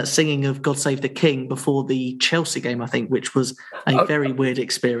singing of God Save the King before the Chelsea game, I think, which was a very weird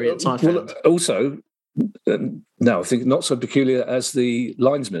experience, I found. Well, also, no, I think not so peculiar as the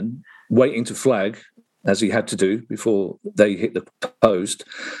linesman waiting to flag, as he had to do before they hit the post,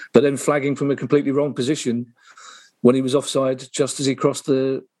 but then flagging from a completely wrong position when he was offside just as he crossed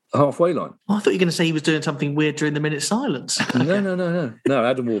the halfway line. I thought you were going to say he was doing something weird during the minute silence. No.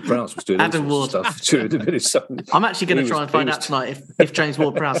 Adam Ward-Prowse was doing Adam all sorts of stuff during the minute silence. I'm actually going to try and find out tonight if James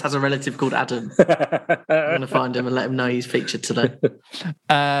Ward-Prowse has a relative called Adam. I'm going to find him and let him know he's featured today.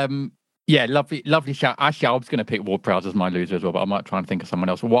 Yeah, lovely shout. Actually, I was going to pick Ward-Prowse as my loser as well, but I might try and think of someone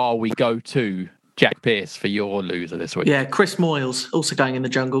else while we go to Jack Pearce for your loser this week. Yeah, Chris Moyles, also going in the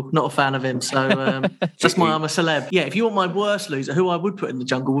jungle. Not a fan of him, so that's why I'm a celeb. Yeah, if you want my worst loser, who I would put in the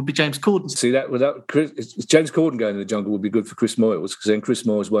jungle would be James Corden. See, that without James Corden going in the jungle would be good for Chris Moyles, because then Chris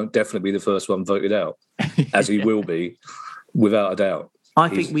Moyles won't definitely be the first one voted out, as he will be, without a doubt. I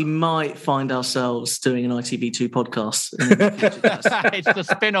think we might find ourselves doing an ITV2 podcast. It's the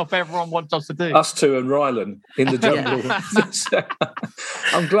spin-off everyone wants us to do. Us two and Rylan in the jungle.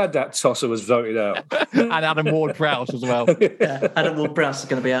 I'm glad that tosser was voted out. And Adam Ward-Prowse as well. Yeah, Adam Ward-Prowse is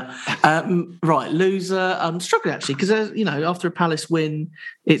going to be out. Right, loser. I'm struggling actually, because after a Palace win,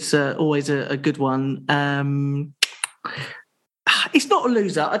 it's always a good one. It's not a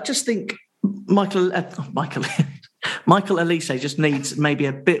loser. I just think Michael Elise just needs maybe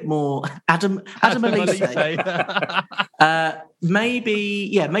a bit more. Adam Elise.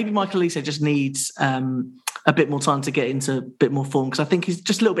 Maybe Michael Elise just needs a bit more time to get into a bit more form, because I think he's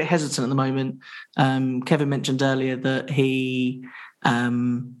just a little bit hesitant at the moment. Kevin mentioned earlier that he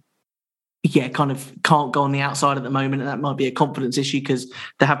kind of can't go on the outside at the moment, and that might be a confidence issue, because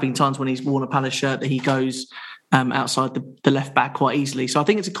there have been times when he's worn a Palace shirt that he goes outside the left back quite easily. So I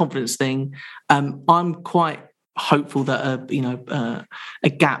think it's a confidence thing. I'm quite hopeful that a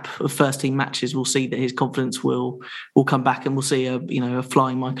gap of first team matches will see that his confidence will come back, and we'll see a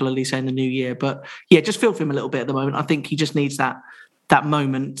flying Michael Elise in the new year. But yeah, just feel for him a little bit at the moment. I think he just needs that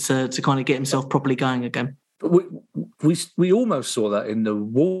moment to kind of get himself properly going again. We almost saw that in the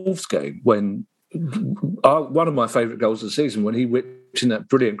Wolves game, when one of my favourite goals of the season, when he whipped in that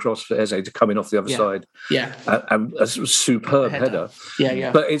brilliant cross for Eze to come in off the other side. Yeah. And a superb header.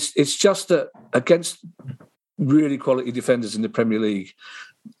 Yeah. But it's just that against really quality defenders in the Premier League,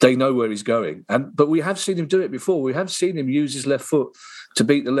 they know where he's going. But we have seen him do it before. We have seen him use his left foot to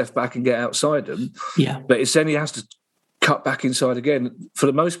beat the left back and get outside them. Yeah. But it's then he has to cut back inside again. For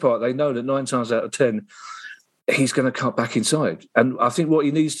the most part, they know that 9 times out of 10, he's going to cut back inside. And I think what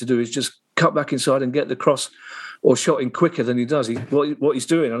he needs to do is just cut back inside and get the cross or shot in quicker than he does. What he's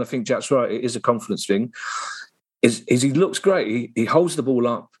doing, and I think Jack's right, it is a confidence thing, is he looks great. He holds the ball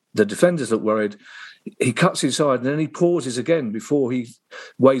up. The defenders look worried. He cuts inside and then he pauses again before he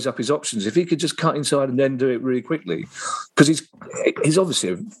weighs up his options. If he could just cut inside and then do it really quickly, because he's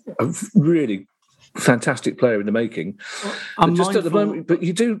obviously a really fantastic player in the making. At the moment, but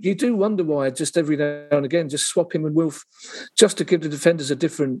you do wonder why just every now and again just swap him and Wilf, just to give the defenders a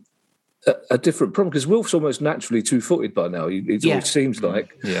different problem, because Wilf's almost naturally two-footed by now. It always seems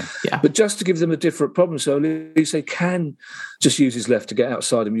like. Yeah. But just to give them a different problem, so at least they can just use his left to get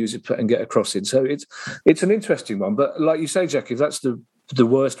outside and use it and get a cross in. So it's an interesting one. But like you say, Jack, if that's the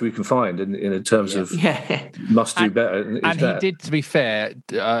worst we can find in terms of must do better. And he did, to be fair,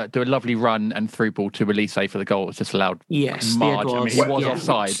 do a lovely run and through ball to Elise for the goal. It was just allowed margin. I mean, he was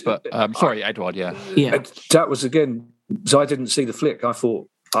offside, but sorry, Edouard. Yeah. That was again. So I didn't see the flick. I thought.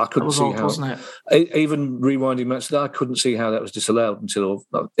 I couldn't see how, wasn't it? Even rewinding match, I couldn't see how that was disallowed until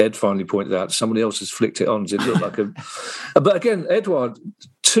Ed finally pointed out somebody else has flicked it on. It looked like a. But again, Edouard,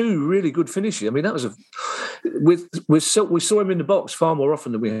 2 really good finishes. I mean, that was we saw him in the box far more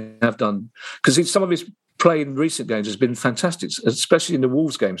often than we have done, because some of his play in recent games has been fantastic, especially in the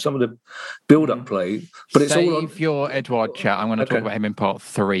Wolves game. Some of the build-up play, but it's all on your Edouard chat. I'm going to talk about him in part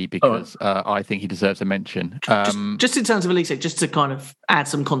 3 because I think he deserves a mention. Just in terms of Elise, just to kind of add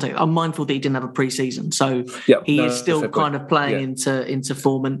some context, I'm mindful that he didn't have a pre-season, so he is still kind of playing into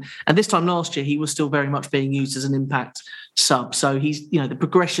form. And this time last year, he was still very much being used as an impact sub. So he's, the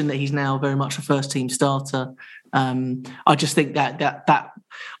progression that he's now very much a first-team starter. I just think that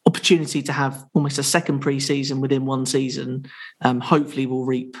opportunity to have almost a second pre-season within one season hopefully will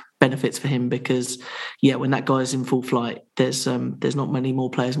reap benefits for him, because when that guy's in full flight, there's not many more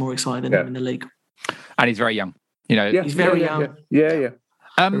players more excited than him in the league, and he's very young. He's very young.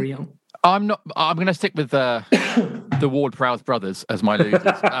 Very young. I'm going to stick with the Ward-Prowse brothers as my losers.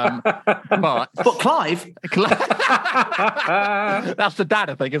 But Clive? That's the dad,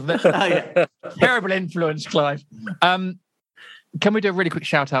 I think, isn't it? Oh, yeah. Terrible influence, Clive. Can we do a really quick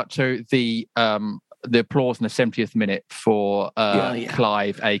shout out to the applause in the 70th minute for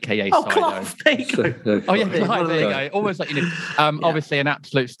Clive, aka Sido. Clive, there you go. Clive, there you go. Almost like obviously an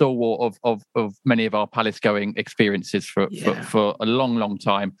absolute stalwart of many of our Palace going experiences for a long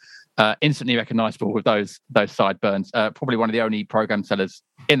time. instantly recognisable with those sideburns. Probably one of the only programme sellers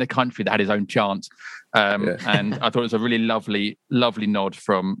in the country that had his own chant. And I thought it was a really lovely nod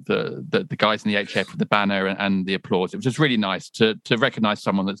from the guys in the HF with the banner and the applause. It was just really nice to recognise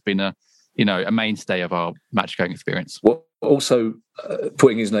someone that's been a mainstay of our match going experience. Well, also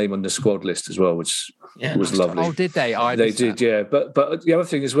putting his name on the squad list as well, which was lovely. Oh, did they? They did, yeah. But the other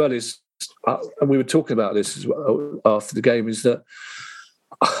thing as well is, and we were talking about this as well after the game, is that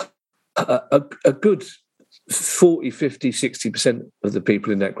a good 40, 50, 60% of the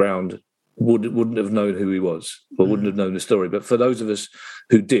people in that ground wouldn't have known who he was, or wouldn't have known the story. But for those of us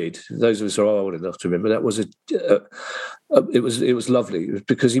who did, those of us who are old enough to remember, that was it was lovely,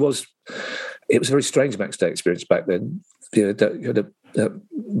 because it was a very strange match day experience back then. You had a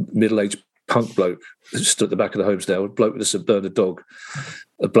middle-aged punk bloke stood at the back of the Homesdale, a bloke with a St Bernard dog,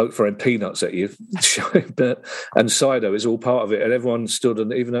 a bloke throwing peanuts at you, and Sido is all part of it, and everyone stood,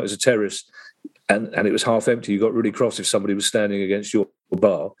 and even though it was a terrace and it was half empty, you got really cross if somebody was standing against your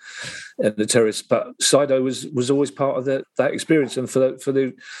bar and the terrace. But Sido was always part of that experience, and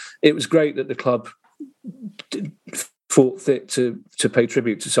it was great that the club thought fit to pay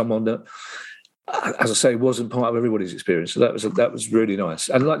tribute to someone that, as I say, wasn't part of everybody's experience. So that was really nice.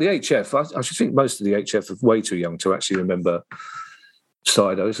 And like the HF, I should think most of the HF are way too young to actually remember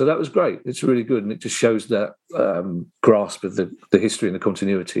Sido. So that was great. It's really good, and it just shows that grasp of the history and the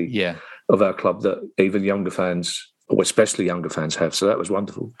continuity of our club that even younger fans, or especially younger fans, have. So that was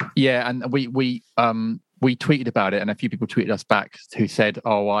wonderful. Yeah, and we tweeted about it, and a few people tweeted us back who said,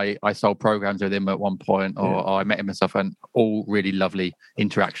 "Oh, I sold programs with him at one point," or "Oh, I met him and stuff," and all really lovely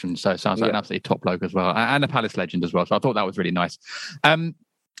interactions. So it sounds like an absolutely top bloke as well, and a Palace legend as well. So I thought that was really nice.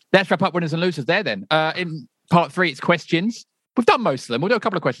 Let's wrap up winners and losers there then. In part 3, it's questions. We've done most of them. We'll do a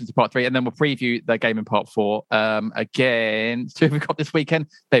couple of questions in part 3, and then we'll preview the game in part 4. Again, so we've got this weekend.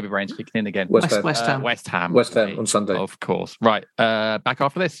 David Brain's kicking in again. West Ham. West Ham on Sunday. Of course. Right. Back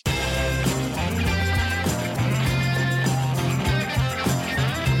after this.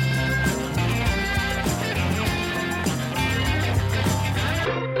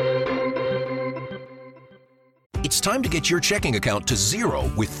 It's time to get your checking account to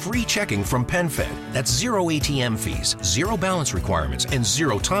zero with free checking from PenFed. That's zero ATM fees, zero balance requirements, and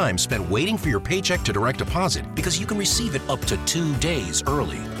zero time spent waiting for your paycheck to direct deposit, because you can receive it up to 2 days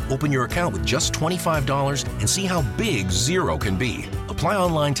early. Open your account with just $25 and see how big zero can be. Apply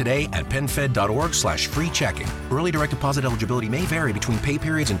online today at penfed.org/free checking. Early direct deposit eligibility may vary between pay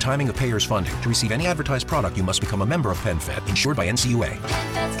periods and timing of payers' funding. To receive any advertised product, you must become a member of PenFed, insured by NCUA.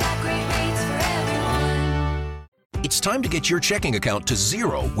 PenFed's got great rates for everyone. It's time to get your checking account to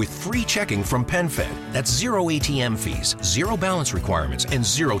zero with free checking from PenFed. That's zero ATM fees, zero balance requirements, and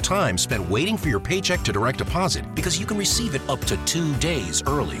zero time spent waiting for your paycheck to direct deposit, because you can receive it up to 2 days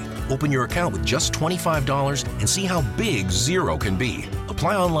early. Open your account with just $25 and see how big zero can be.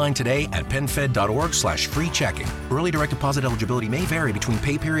 Apply online today at penfed.org/free checking. Early direct deposit eligibility may vary between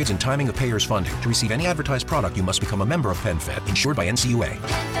pay periods and timing of payers' funding. To receive any advertised product, you must become a member of PenFed, insured by NCUA.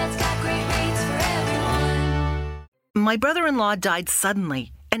 PenFed's got great rates for everyone. My brother-in-law died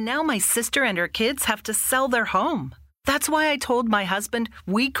suddenly, and now my sister and her kids have to sell their home. That's why I told my husband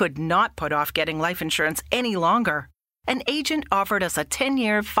we could not put off getting life insurance any longer. An agent offered us a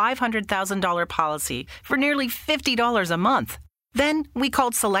 10-year, $500,000 policy for nearly $50 a month. Then we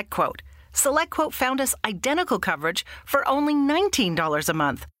called SelectQuote. SelectQuote found us identical coverage for only $19 a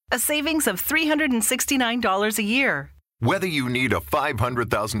month, a savings of $369 a year. Whether you need a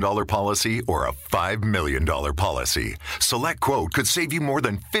 $500,000 policy or a $5 million policy, SelectQuote could save you more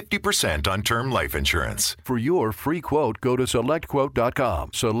than 50% on term life insurance. For your free quote, go to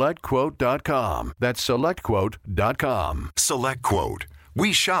SelectQuote.com. SelectQuote.com. That's SelectQuote.com. SelectQuote.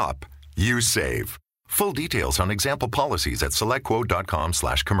 We shop, you save. Full details on example policies at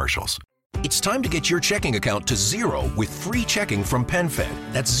SelectQuote.com/commercials. It's time to get your checking account to zero with free checking from PenFed.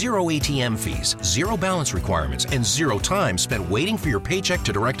 That's zero ATM fees, zero balance requirements, and zero time spent waiting for your paycheck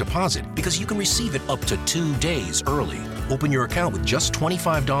to direct deposit, because you can receive it up to 2 days early. Open your account with just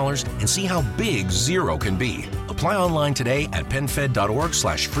 $25 and see how big zero can be. Apply online today at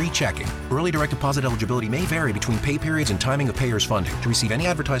penfed.org/free checking. Early direct deposit eligibility may vary between pay periods and timing of payers' funding. To receive any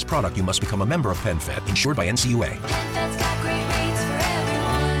advertised product, you must become a member of PenFed, insured by NCUA. PenFed's got great rates for everyone.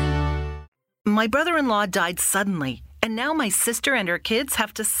 My brother-in-law died suddenly, and now my sister and her kids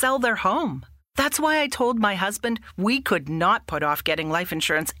have to sell their home. That's why I told my husband we could not put off getting life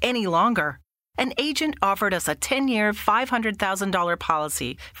insurance any longer. An agent offered us a 10-year, $500,000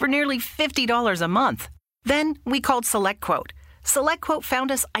 policy for nearly $50 a month. Then we called SelectQuote. SelectQuote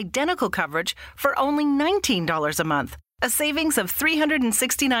found us identical coverage for only $19 a month, a savings of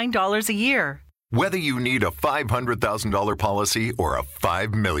 $369 a year. Whether you need a $500,000 policy or a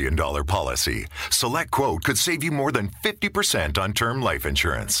 $5 million policy, SelectQuote could save you more than 50% on term life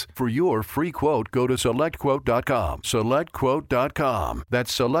insurance. For your free quote, go to SelectQuote.com. SelectQuote.com.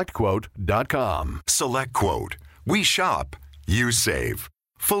 That's SelectQuote.com. SelectQuote. We shop, you save.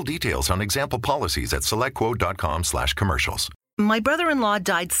 Full details on example policies at SelectQuote.com/commercials. My brother-in-law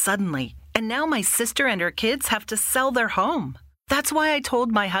died suddenly, and now my sister and her kids have to sell their home. That's why I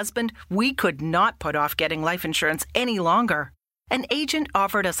told my husband we could not put off getting life insurance any longer. An agent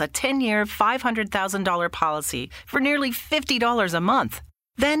offered us a 10-year, $500,000 policy for nearly $50 a month.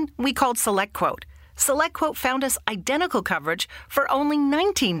 Then we called SelectQuote. SelectQuote found us identical coverage for only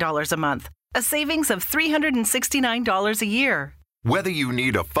 $19 a month, a savings of $369 a year. Whether you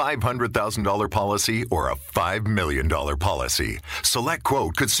need a $500,000 policy or a $5 million policy,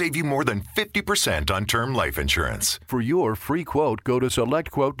 SelectQuote could save you more than 50% on term life insurance. For your free quote, go to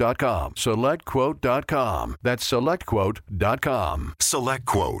SelectQuote.com. SelectQuote.com. That's SelectQuote.com.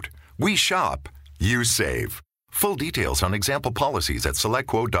 SelectQuote. We shop, you save. Full details on example policies at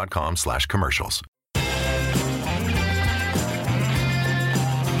SelectQuote.com/commercials.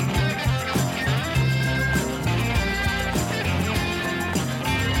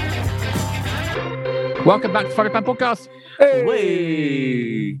 Welcome back to FYP Podcast.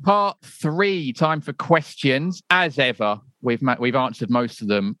 Hey! Part 3, time for questions. As ever, we've answered most of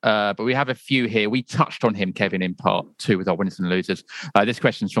them, but we have a few here. We touched on him, Kevin, in part 2 with our winners and losers. This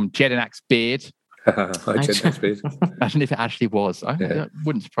question's from Jedinax Beard. Hi, Jedinax Beard. Imagine if it actually was. That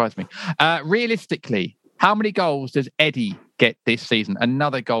wouldn't surprise me. Realistically, how many goals does Eddie get this season?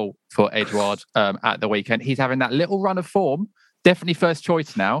 Another goal for Edouard at the weekend. He's having that little run of form. Definitely first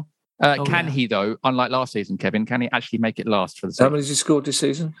choice now. Can he, though, unlike last season, Kevin, can he actually make it last for the season? How many has he scored this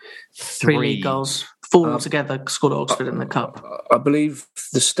season? 3 league goals. 4 altogether scored at Oxford in the Cup. I believe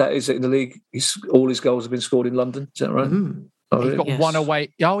the stat is that in the league, all his goals have been scored in London. Is that right? Mm-hmm. Oh, He's got one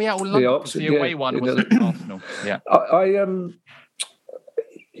away. Oh, yeah, well, London, the away one was Arsenal. Yeah.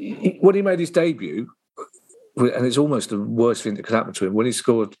 When he made his debut, and it's almost the worst thing that could happen to him, when he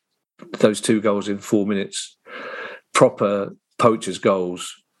scored those 2 goals in 4 minutes, proper poacher's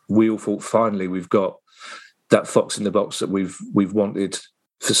goals, we all thought finally we've got that fox in the box that we've wanted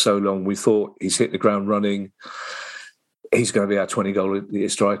for so long. We thought he's hit the ground running. He's going to be our 20-goal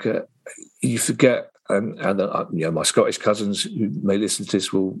striker. You forget, and my Scottish cousins who may listen to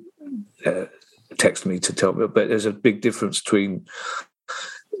this will text me to tell me, but there's a big difference between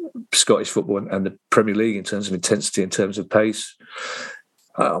Scottish football and the Premier League in terms of intensity, in terms of pace.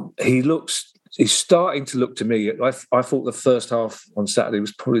 He's starting to look to me. I thought the first half on Saturday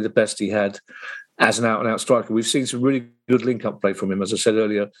was probably the best he had as an out-and-out striker. We've seen some really good link-up play from him, as I said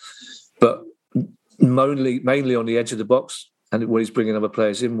earlier, but mainly on the edge of the box and when he's bringing other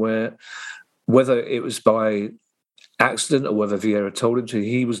players in, where whether it was by accident or whether Vieira told him to,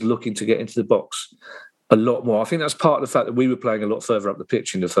 he was looking to get into the box a lot more. I think that's part of the fact that we were playing a lot further up the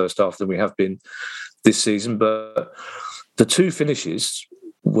pitch in the first half than we have been this season. But the 2 finishes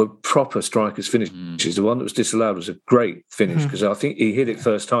were proper strikers' finishes. The one that was disallowed was a great finish because I think he hit it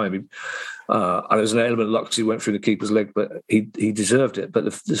first time. There was an element of luck because he went through the keeper's leg, but he deserved it. But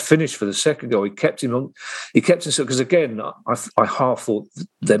the finish for the second goal, he kept him on. He kept himself, because again, I half thought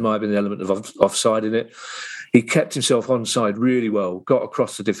there might have been an element of offside in it. He kept himself onside really well, got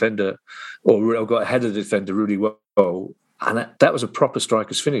across the defender or got ahead of the defender really well, and that was a proper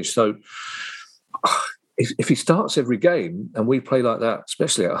striker's finish. So if he starts every game and we play like that,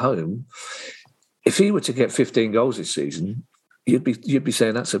 especially at home, if he were to get 15 goals this season, you'd be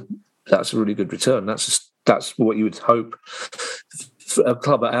saying that's a really good return. That's what you would hope for a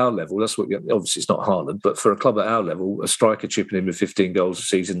club at our level. That's what obviously it's not Haaland, but for a club at our level, a striker chipping in with 15 goals a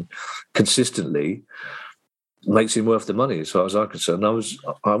season consistently makes him worth the money, as far as I'm concerned.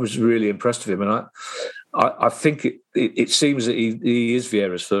 I was really impressed with him, and I think it seems that he is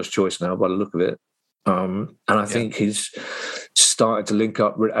Vieira's first choice now by the look of it. And I think he's started to link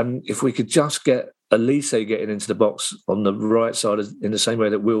up. And if we could just get Elise getting into the box on the right side in the same way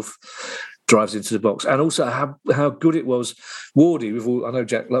that Wilf drives into the box, and also how good it was, Wardy. I know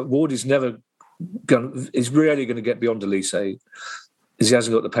Jack. Wardy's he's rarely going to get beyond Elise. He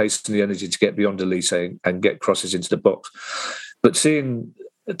hasn't got the pace and the energy to get beyond Elise and get crosses into the box. But seeing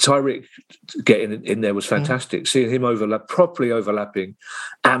Tyrick getting in there was fantastic. Seeing him properly overlapping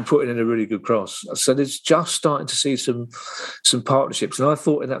and putting in a really good cross. So there's just starting to see some partnerships. And I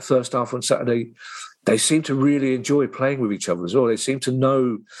thought in that first half on Saturday, they seemed to really enjoy playing with each other as well. They seemed to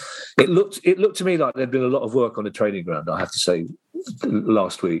know. It looked to me like there'd been a lot of work on the training ground, I have to say,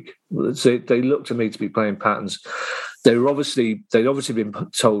 last week. So they looked to me to be playing patterns they'd obviously been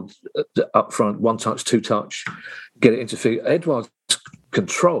told up front, 1 touch, 2 touch, get it into feet. Edouard's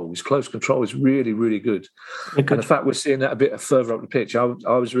his close control is really, really good. And the fact we're seeing that a bit further up the pitch, I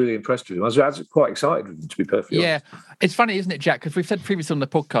was really impressed with him. I was quite excited with him, to be perfectly honest. It's funny, isn't it, Jack? Because we've said previously on the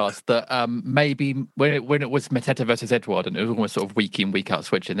podcast that maybe when it was Mateta versus Edouard, and it was almost sort of week in, week out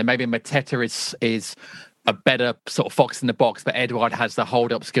switching, then maybe Mateta is a better sort of fox in the box, but Edouard has the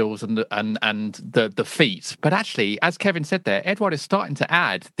hold-up skills and the feet. But actually, as Kevin said there, Edouard is starting to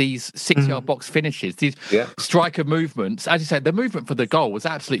add these 6-yard box finishes, these striker movements. As you said, the movement for the goal was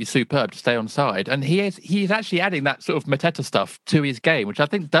absolutely superb to stay on side, and he is actually adding that sort of Mateta stuff to his game, which I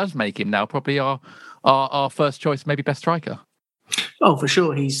think does make him now probably our first choice, maybe best striker. Oh, for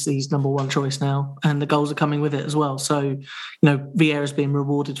sure. He's number one choice now, and the goals are coming with it as well. So, Vieira's being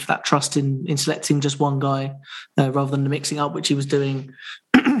rewarded for that trust in selecting just one guy rather than the mixing up, which he was doing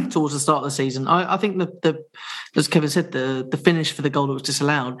towards the start of the season. I think the as Kevin said, the finish for the goal that was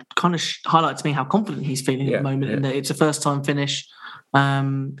disallowed kind of highlights to me how confident he's feeling at the moment, and that it's a first time finish. I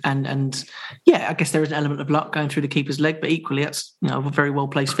guess there is an element of luck going through the keeper's leg, but equally that's a very well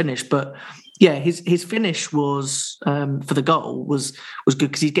placed finish. But yeah, his finish was for the goal was good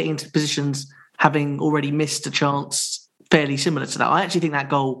because he's getting into positions having already missed a chance fairly similar to that. I actually think that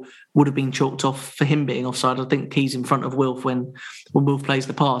goal would have been chalked off for him being offside. I think he's in front of Wilf when Wilf plays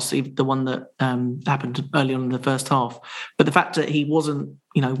the pass, the one that happened early on in the first half. But the fact that he wasn't,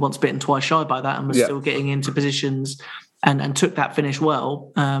 once bitten, twice shy by that and was still getting into positions and took that finish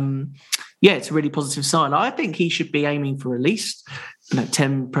well, it's a really positive sign. I think he should be aiming for at least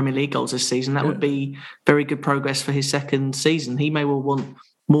 10 Premier League goals this season. That would be very good progress for his second season. He may well want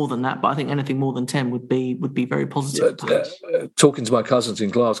more than that, but I think anything more than 10 would be very positive. Talking to my cousins in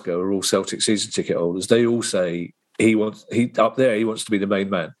Glasgow, who are all Celtic season ticket holders, they all say he wants to be the main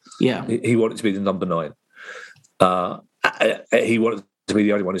man. Yeah, he wanted to be the number 9. He wanted to be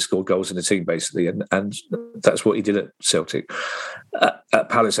the only one who scored goals in the team, basically, and that's what he did at Celtic. At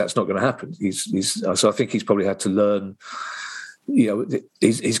Palace, that's not going to happen. So I think he's probably had to learn.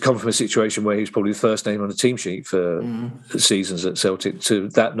 He's come from a situation where he was probably the first name on the team sheet for seasons at Celtic, to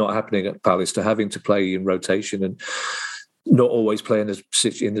that not happening at Palace, to having to play in rotation and not always playing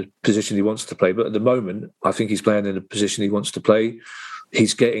in the position he wants to play. But at the moment, I think he's playing in the position he wants to play.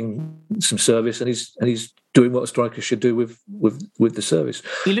 He's getting some service, and he's doing what a striker should do with the service.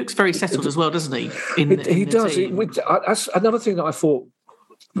 He looks very settled as well, doesn't he? He does. That's another thing that I thought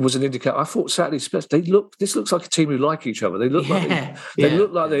was an indicator. I thought Saturday's best. This looks like a team who like each other. They look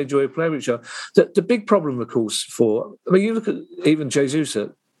look like they enjoy playing with each other. The big problem, of course, you look at even Jesus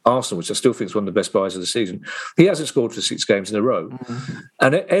at Arsenal, which I still think is one of the best buys of the season. He hasn't scored for 6 games in a row,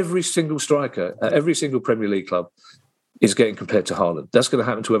 and every single striker at every single Premier League club is getting compared to Haaland. That's going to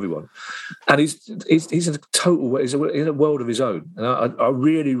happen to everyone, and he's in a world of his own. And I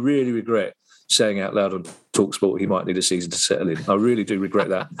really, really regret saying out loud on TalkSport he might need a season to settle in. I really do regret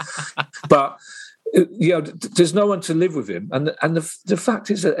that. But there's no one to live with him, and the fact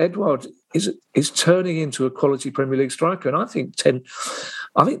is that Edouard is turning into a quality Premier League striker, and I think 10.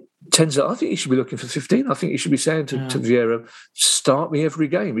 I think he should be looking for 15. I think he should be saying to Vieira, start me every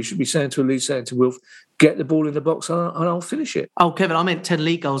game. He should be saying to Elise, saying to Wilf, get the ball in the box and I'll finish it. Oh, Kevin, I meant 10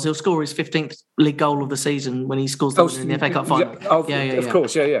 league goals. He'll score his 15th league goal of the season when he scores in the FA Cup final. Of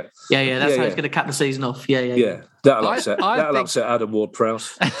course, yeah. That's how he's going to cap the season off. Yeah. That'll upset Adam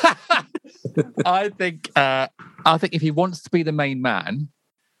Ward-Prowse. I think if he wants to be the main man,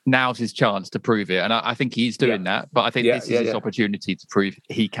 now's his chance to prove it, and I think he's doing that. But I think this is his opportunity to prove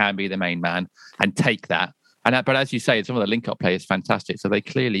he can be the main man and take that. But as you say, some of the link-up play is fantastic, so they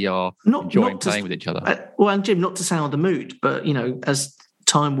clearly are enjoying playing with each other. And Jim, not to sound the mood, but as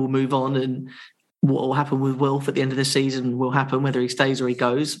time will move on and what will happen with Wilf at the end of the season will happen, whether he stays or he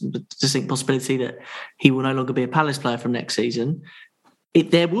goes. The distinct possibility that he will no longer be a Palace player from next season.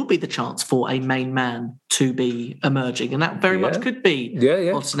 There will be the chance for a main man to be emerging, and that very much could be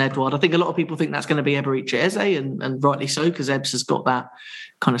Odsonne Edouard. I think a lot of people think that's going to be Eberechi Eze, and rightly so, because Ebbs has got that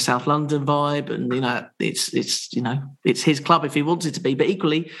kind of South London vibe, and it's his club if he wants it to be. But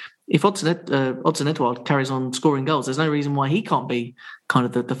equally, if Odsonne Edouard carries on scoring goals, there's no reason why he can't be kind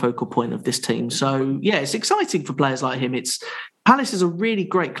of the focal point of this team. So it's exciting for players like him. Palace is a really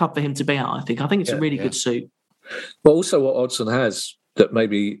great club for him to be at. I think it's a really good suit. But also, what Odsonne has that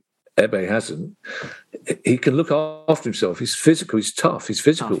maybe Ebe hasn't, he can look after himself. He's physical. He's tough. He's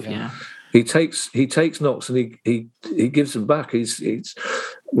physical. He takes knocks and he gives them back.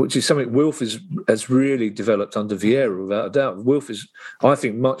 Which is something Wilf has really developed under Vieira, without a doubt. Wilf is, I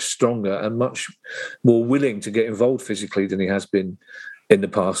think, much stronger and much more willing to get involved physically than he has been in the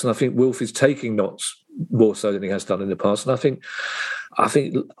past, and I think Wilf is taking knots more so than he has done in the past. And I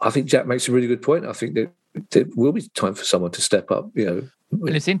think Jack makes a really good point. I think that there will be time for someone to step up.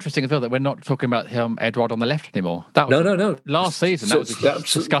 And it's interesting as well that we're not talking about Edouard on the left anymore. That was no. Last season, that was a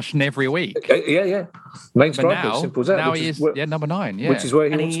discussion every week. Yeah. Main striker, now, simple as that. Now he is number 9. Yeah, which is where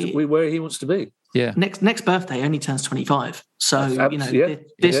he wants to be. Yeah. Next birthday only turns 25. So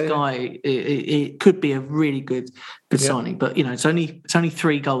this guy it could be a really good signing. But it's only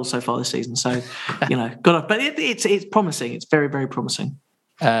 3 goals so far this season. So but it's promising. It's very, very promising.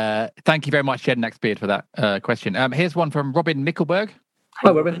 Thank you very much, Jed Naxbeard, for that question. Here's one from Robin Mickelberg. Hi,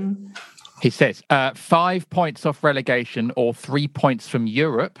 Robin. He says, 5 points off relegation or 3 points from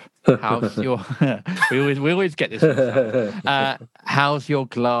Europe. How's your... we always get this. How's your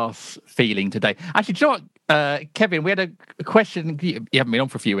glass feeling today? Actually, do you know what, Kevin, we had a question. You haven't been on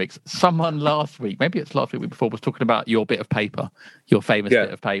for a few weeks. Someone last week, maybe it's last week before, was talking about your bit of paper, your famous bit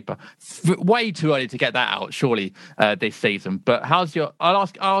of paper. Way too early to get that out, surely, this season. But I'll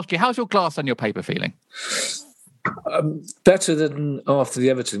ask you, how's your glass and your paper feeling? Better than after the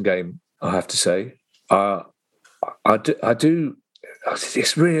Everton game, I have to say. I do.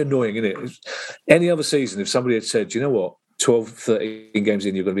 It's really annoying, isn't it? Any other season, if somebody had said, you know what, 12, 13 games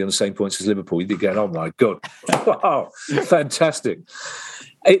in, you're going to be on the same points as Liverpool, you'd be going, oh my God, wow, fantastic.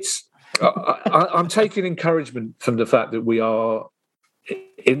 I'm taking encouragement from the fact that we are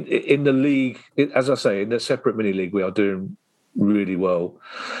in the league, as I say, in the separate mini league, we are doing really well.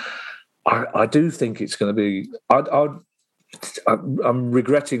 I do think it's going to be. I'm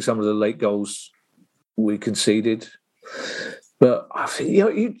regretting some of the late goals we conceded, but I think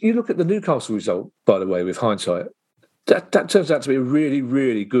you look at the Newcastle result. By the way, with hindsight, that turns out to be a really,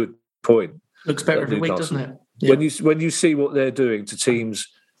 really good point. Looks better every week, doesn't it? Yeah. When you see what they're doing to teams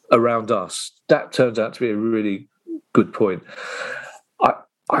around us, that turns out to be a really good point.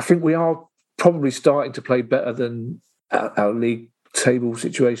 I think we are probably starting to play better than our league table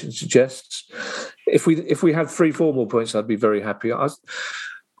situation suggests. If we had 3-4 more points, I'd be very happy. I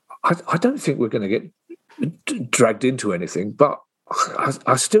don't think we're going to get dragged into anything, but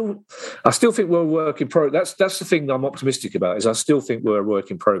I still think we're a work in progress. That's the thing that I'm optimistic about. Is I still think we're a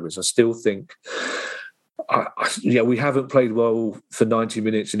work in progress. I still think we haven't played well for 90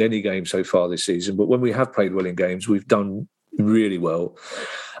 minutes in any game so far this season, but when we have played well in games, we've done really well.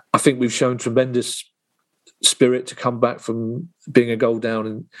 I think we've shown tremendous spirit to come back from being a goal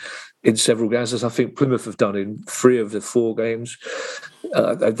down in several games, as I think Plymouth have done in 3 of the 4 games.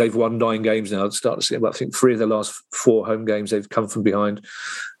 They've won 9 games now. I'd start to see, but I think 3 of the last 4 home games they've come from behind.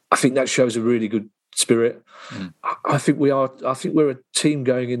 I think that shows a really good spirit. I think we're a team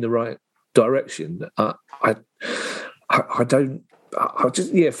going in the right direction. 4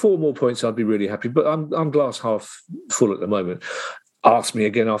 more points, I'd be really happy. But I'm glass half full at the moment. Ask me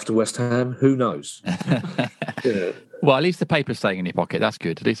again after West Ham. Who knows? Yeah. Well, at least the paper's staying in your pocket. That's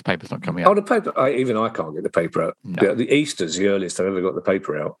good. At least the paper's not coming out. Oh, the paper! I can't get the paper out. No. The Easter's the earliest I ever got the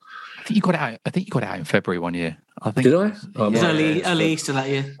paper out. I think you got it out in February one year. Did I? It was early Easter that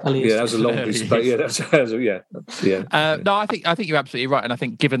year. That was a long piece of paper. Yeah. No, I think you're absolutely right, and I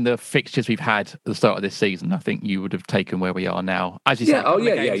think given the fixtures we've had at the start of this season, I think you would have taken where we are now. As you said,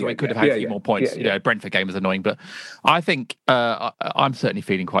 we could have had a few more points. Yeah. Brentford game was annoying, but I think I'm certainly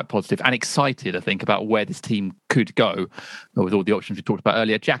feeling quite positive and excited. I think about where this team could go with all the options we talked about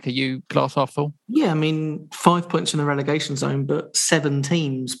earlier. Jack, are you glass half full? Yeah, I mean, 5 points in the relegation zone, but 7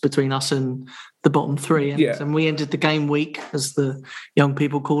 teams between us and the bottom 3, and we ended the game week, as the young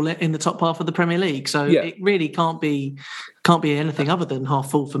people call it, in the top half of the Premier League. So it really can't be anything other than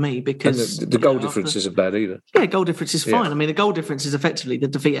half full for me, because the goal difference isn't bad either. Yeah, goal difference is fine. I mean, the goal difference is effectively the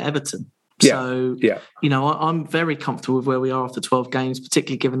defeat at Everton. So, I'm very comfortable with where we are after 12 games,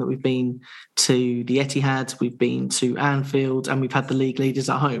 particularly given that we've been to the Etihad, we've been to Anfield, and we've had the league leaders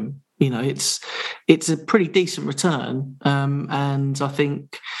at home. It's a pretty decent return, and I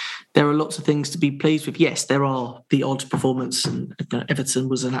think there are lots of things to be pleased with. Yes, there are the odd performance, and Everton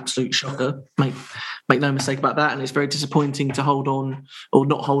was an absolute shocker. Make no mistake about that, and it's very disappointing to hold on or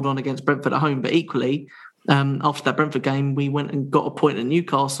not hold on against Brentford at home. But equally, after that Brentford game, we went and got a point at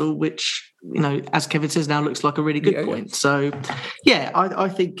Newcastle, which, as Kevin says, now looks like a really good point. Yeah. So, I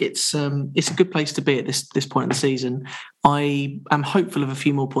think it's a good place to be at this point in the season. I am hopeful of a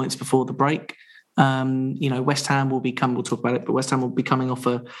few more points before the break. West Ham we'll talk about it, but West Ham will be coming off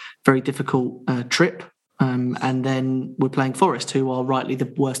a very difficult trip. And then we're playing Forest, who are rightly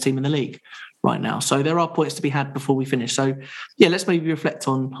the worst team in the league right now. So there are points to be had before we finish. So, let's maybe reflect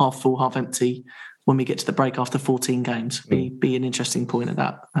on half full, half empty when we get to the break after 14 games. Be an interesting point at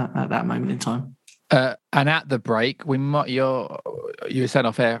that moment in time. And at the break, we might you were saying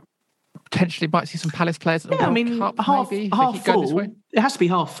off air, potentially might see some Palace players at the World Cup, half maybe, full. It has to be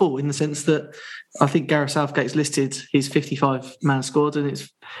half full in the sense that I think Gareth Southgate's listed his 55-man squad, and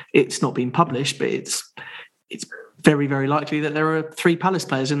it's not been published, but it's very, very likely that there are 3 Palace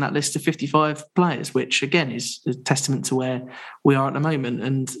players in that list of 55 players, which again is a testament to where we are at the moment.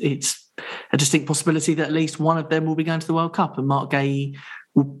 And it's a distinct possibility that at least one of them will be going to the World Cup, and Mark Gahey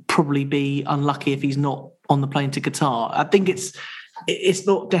will probably be unlucky if he's not on the plane to Qatar. I think it's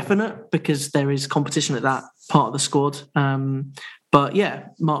not definite because there is competition at that part of the squad. But yeah,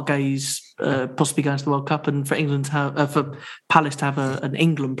 Mark Gahey's possibly going to the World Cup, and for England to have, for Palace to have an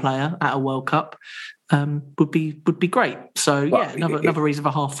England player at a World Cup would be great. So another reason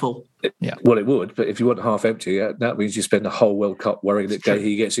for half full. Well, it would, but if you want half empty, that means you spend the whole World Cup worrying that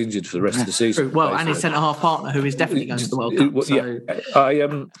Gahey gets injured for the rest of the season. True. Well, and his centre-half partner, who is definitely going to the World Cup.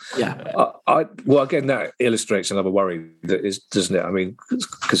 Well, again, that illustrates another worry that is, doesn't it? I mean,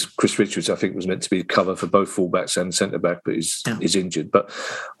 because Chris Richards, I think, was meant to be cover for both fullbacks and centre-back, but is injured. But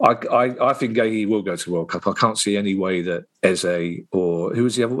I think Gahey will go to the World Cup. I can't see any way that Eze or who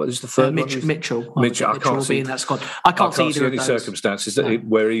was the other one? Who's the third one? Mitchell. I can't see in that squad. I can't see either any of those circumstances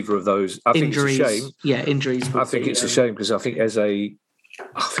where either of those. I injuries, think it's a shame. Yeah, injuries. I think it's a shame because I think Eze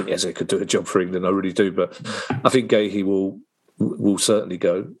could do a job for England. I really do, but I think Gahey will certainly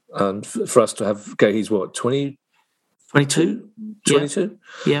go. And for us to have Gahey's 22?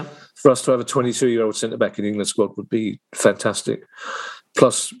 Yeah. For us to have a 22-year-old centre back in England squad would be fantastic.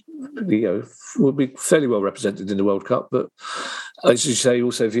 Plus, we'll be fairly well represented in the World Cup. But as you say,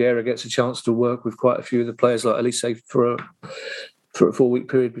 also Vieira gets a chance to work with quite a few of the players, like Elise, for a 4-week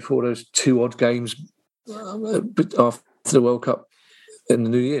period before those 2 odd games after the World Cup in the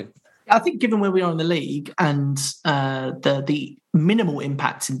new year. I think given where we are in the league and the minimal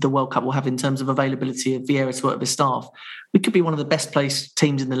impact the World Cup will have in terms of availability of Vieira to work with staff, we could be one of the best placed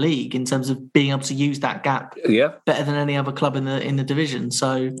teams in the league in terms of being able to use that gap better than any other club in the division.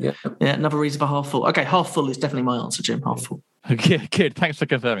 So another reason for half full. Okay, half full is definitely my answer, Jim. Half full. Okay, good. Thanks for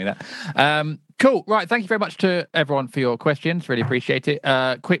confirming that. Cool. Right. Thank you very much to everyone for your questions. Really appreciate it.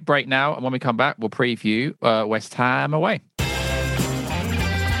 Quick break now. And when we come back, we'll preview West Ham away.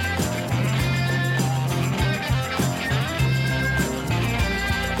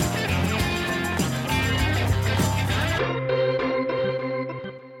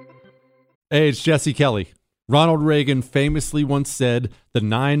 Hey, it's Jesse Kelly. Ronald Reagan famously once said, "The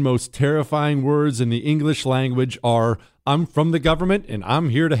 9 most terrifying words in the English language are, 'I'm from the government and I'm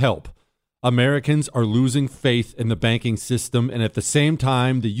here to help.'" Americans are losing faith in the banking system, and at the same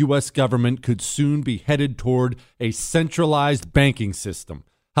time, the U.S. government could soon be headed toward a centralized banking system.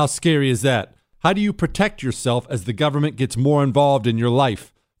 How scary is that? How do you protect yourself as the government gets more involved in your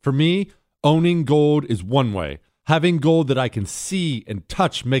life? For me, owning gold is one way. Having gold that I can see and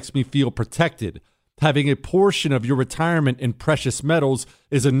touch makes me feel protected. Having a portion of your retirement in precious metals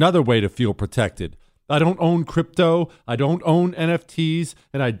is another way to feel protected. I don't own crypto, I don't own NFTs,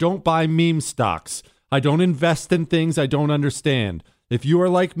 and I don't buy meme stocks. I don't invest in things I don't understand. If you are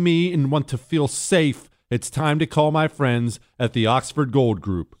like me and want to feel safe, it's time to call my friends at the Oxford Gold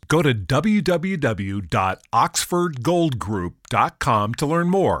Group. Go to www.oxfordgoldgroup.com to learn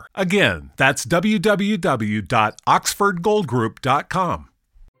more. Again, that's www.oxfordgoldgroup.com.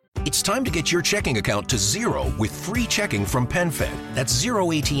 It's time to get your checking account to zero with free checking from PenFed. That's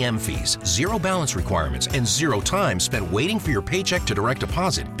zero ATM fees, zero balance requirements, and zero time spent waiting for your paycheck to direct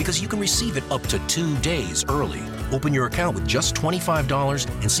deposit because you can receive it up to 2 days early. Open your account with just $25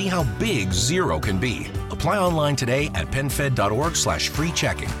 and see how big zero can be. Apply online today at penfed.org/free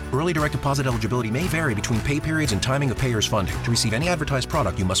checking. Early direct deposit eligibility may vary between pay periods and timing of payers' funding. To receive any advertised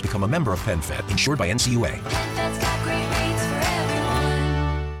product, you must become a member of PenFed, insured by NCUA. That's got great rates for everyone.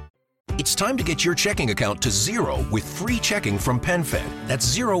 It's time to get your checking account to zero with free checking from PenFed. That's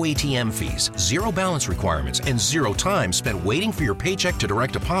zero ATM fees, zero balance requirements, and zero time spent waiting for your paycheck to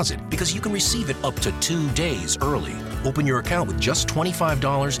direct deposit because you can receive it up to 2 days early. Open your account with just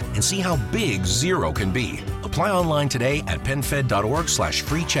 $25 and see how big zero can be. Apply online today at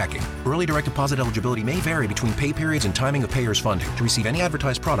penfed.org/free checking. Early direct deposit eligibility may vary between pay periods and timing of payers' funding. To receive any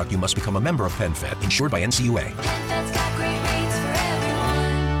advertised product, you must become a member of PenFed, insured by NCUA. That's got great rates for everyone.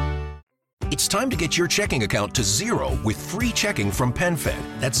 It's It's time to get your checking account to zero with free checking from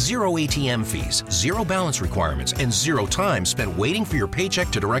PenFed. That's zero ATM fees, zero balance requirements, and zero time spent waiting for your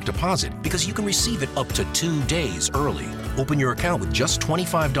paycheck to direct deposit because you can receive it up to 2 days early. Open your account with just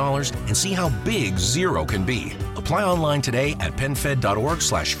 $25 and see how big zero can be. Apply online today at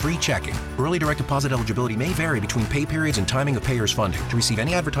penfed.org/free checking. Early direct deposit eligibility may vary between pay periods and timing of payers' funding. To receive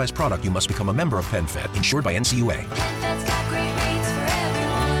any advertised product, you must become a member of PenFed, insured by NCUA. PenFed's got great rates for everyone.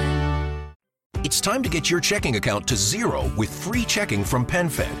 It's time to get your checking account to zero with free checking from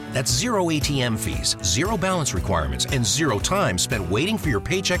PenFed. That's zero ATM fees, zero balance requirements, and zero time spent waiting for your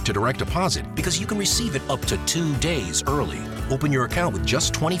paycheck to direct deposit because you can receive it up to 2 days early. Open your account with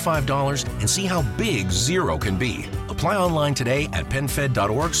just $25 and see how big zero can be. Apply online today at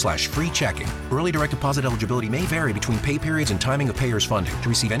penfed.org/free checking. Early direct deposit eligibility may vary between pay periods and timing of payers' funding. To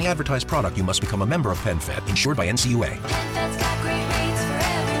receive any advertised product, you must become a member of PenFed, insured by NCUA. PenFed's got great rates for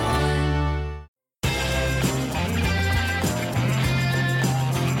everyone.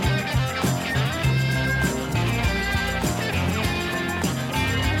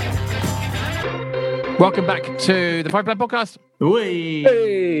 Welcome back to the Five Plan Podcast.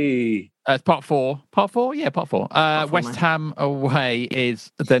 Hey! It's part 4. Part 4? Yeah, part 4. West mate. Ham away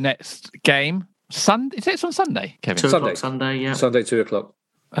is the next game. Sunday? Is it on Sunday, Kevin? 2 Sunday. o'clock Sunday, yeah. Sunday, 2:00.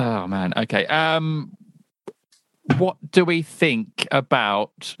 Oh, man. Okay. What do we think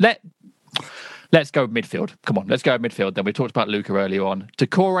about... Let's go midfield. Come on, let's go midfield. Then we talked about Luca earlier on.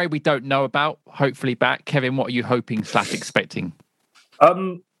 Decore, we don't know about. Hopefully back. Kevin, what are you hoping / expecting?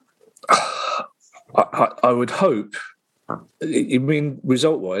 I would hope. You mean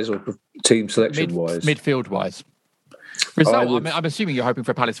result-wise or team selection-wise? Midfield-wise. Result, would- I'm assuming you're hoping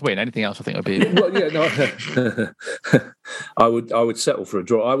for a Palace win. Anything else I think would be... Well, yeah, no. I would settle for a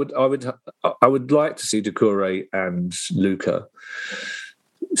draw. I would like to see Decore and Luca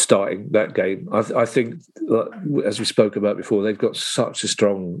starting that game. I think, as we spoke about before, they've got such a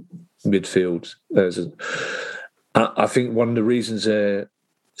strong midfield. I think one of the reasons they're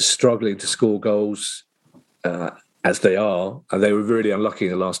struggling to score goals as they are, and they were really unlucky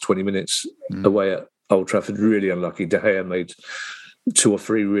in the last 20 minutes away at Old Trafford, really unlucky. De Gea made 2 or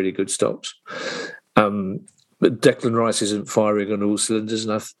 3 really good stops. But Declan Rice isn't firing on all cylinders,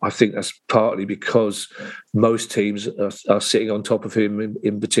 and I think that's partly because most teams are sitting on top of him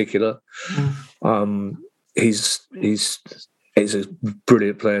in particular. He's a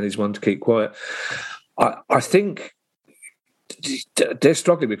brilliant player and he's one to keep quiet. I think they're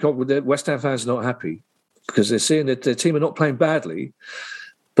struggling because the West Ham fans are not happy because they're seeing that their team are not playing badly,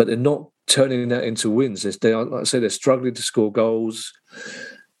 but they're not turning that into wins. They are, like I say, they're struggling to score goals.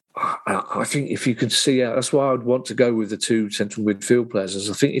 I think if you could see out, that's why I would want to go with the 2 central midfield players.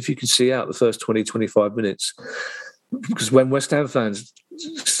 I think if you can see out the first 20, 25 minutes, because when West Ham fans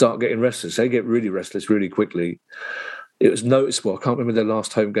start getting restless, they get really restless really quickly. It was noticeable. I can't remember their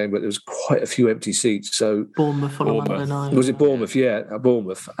last home game, but there was quite a few empty seats. So Bournemouth on a Monday night. Was it Bournemouth? Yeah,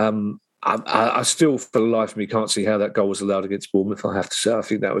 Bournemouth. I still, for the life of me, can't see how that goal was allowed against Bournemouth. I have to say, I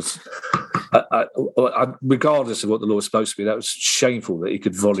think that was, regardless of what the law was supposed to be, that was shameful that he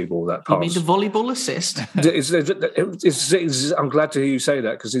could volleyball that pass. You mean the volleyball assist? I'm glad to hear you say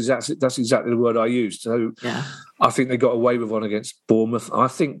that because that's exactly the word I used. So Yeah. I think they got away with one against Bournemouth. I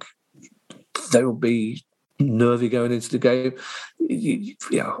think they will be nervy going into the game.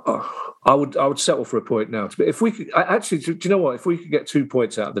 Yeah, I would settle for a point now. But if we could, actually, do you know what? If we could get 2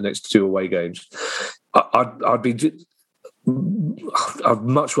 points out of the next 2 away games, I'd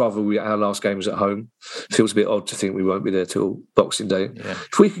much rather our last game was at home. Feels a bit odd to think we won't be there till Boxing Day. Yeah.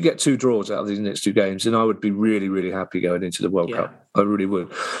 If we could get 2 draws out of these next 2 games, then I would be really, really happy going into the World Cup. I really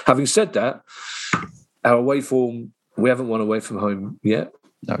would. Having said that, our away form, we haven't won away from home yet.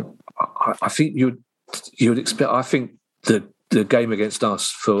 No, I think you'd expect. I think the game against us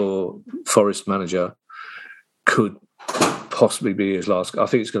for Forest manager could possibly be his last. I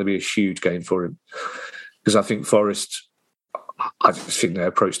think it's going to be a huge game for him because I think Forest. I just think they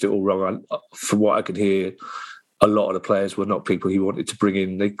approached it all wrong. From what I could hear, a lot of the players were not people he wanted to bring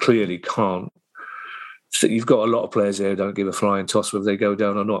in. They clearly can't. So you've got a lot of players there who don't give a flying toss whether they go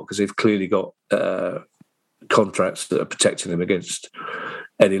down or not because they've clearly got contracts that are protecting them against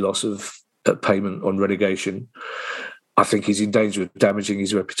any loss of payment on relegation. I think he's in danger of damaging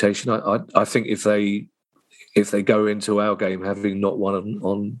his reputation. I think if they go into our game having not won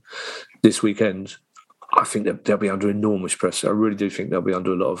on this weekend, I think they'll be under enormous pressure. I really do think they'll be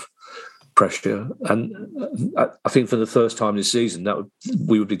under a lot of pressure. And I think for the first time this season,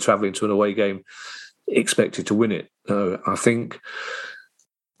 we would be travelling to an away game expected to win it. I think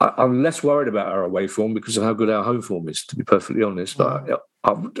I'm less worried about our away form because of how good our home form is, to be perfectly honest. But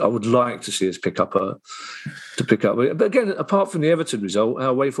I would like to see us pick up. But again, apart from the Everton result, our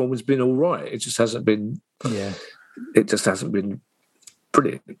away form has been all right. It just hasn't been. Yeah. It just hasn't been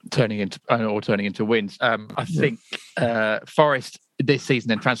brilliant. Turning into wins. I think Forest this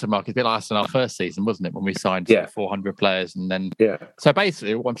season in transfer market is a bit like us in our first season, wasn't it? When we signed 400 players, and then So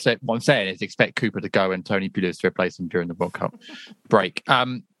basically, what I'm saying is expect Cooper to go and Tony Pulis to replace him during the World Cup break.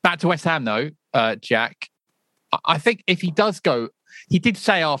 Back to West Ham though, Jack. I think if he does go. He did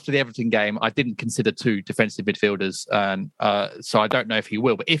say after the Everton game, I didn't consider 2 defensive midfielders, so I don't know if he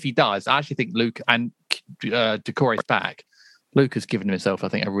will. But if he does, I actually think Luke and Doucouré's back. Luke has given himself, I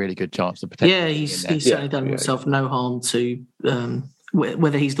think, a really good chance to potentially. Yeah, he's certainly done himself no harm to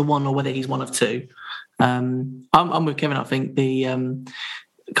whether he's the one or whether he's one of 2. I'm with Kevin. I think the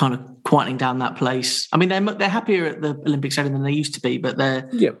kind of quieting down that place. I mean, they're happier at the Olympic Stadium than they used to be, but they're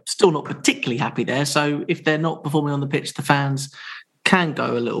still not particularly happy there. So if they're not performing on the pitch, the fans can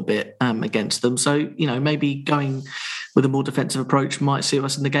go a little bit against them. So, maybe going with a more defensive approach might suit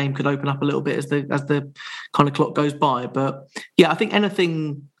us, and the game could open up a little bit as the kind of clock goes by. But yeah, I think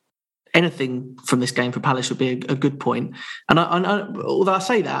anything from this game for Palace would be a good point. And although I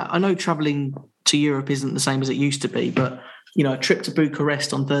say that, I know travelling to Europe isn't the same as it used to be, but a trip to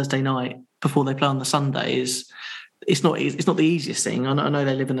Bucharest on Thursday night before they play on the Sunday it's not the easiest thing. I know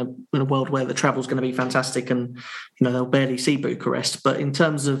they live in a world where the travel's going to be fantastic, and they'll barely see Bucharest. But in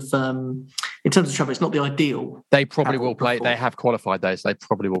terms of travel, it's not the ideal. They probably will play. They have qualified though, so they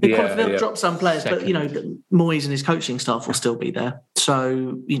probably will. They'll drop some players, but Moyes and his coaching staff will still be there.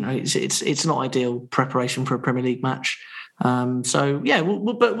 So it's not ideal preparation for a Premier League match. We'll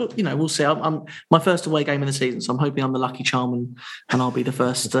see. I'm my first away game of the season, so I'm hoping I'm the lucky charm and I'll be the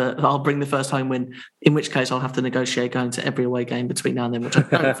first. I'll bring the first home win. In which case, I'll have to negotiate going to every away game between now and then, which I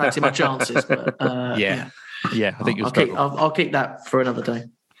don't fancy my chances. But I think I'll keep that for another day.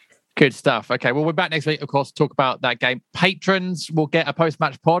 Good stuff. Okay, well, we're back next week, of course, to talk about that game. Patrons will get a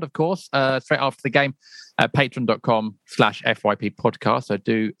post-match pod, of course, straight after the game at patreon.com/FYP podcast. So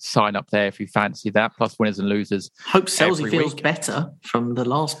do sign up there if you fancy that, plus winners and losers. Hope Selzy feels better from the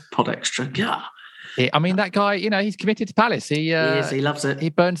last pod extra. Yeah. I mean, that guy, he's committed to Palace. He is. He loves it. He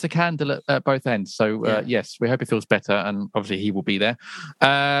burns the candle at both ends. So, yes, we hope he feels better, and obviously he will be there.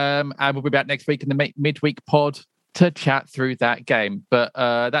 And we'll be back next week in the midweek pod to chat through that game. But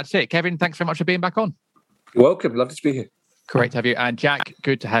that's it. Kevin, thanks very much for being back on. You're welcome. Lovely to be here. Great to have you. And Jack,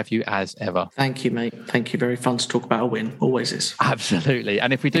 good to have you as ever. Thank you, mate. Thank you. Very fun to talk about a win. Always is. Absolutely.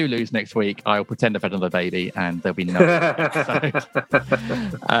 And if we do lose next week, I'll pretend I've had another baby and there'll be no.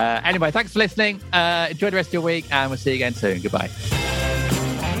 Anyway, thanks for listening. Enjoy the rest of your week, and we'll see you again soon. Goodbye.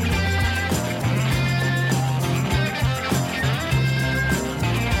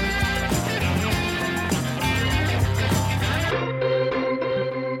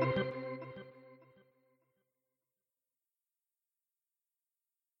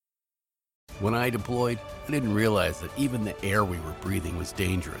 When I deployed, I didn't realize that even the air we were breathing was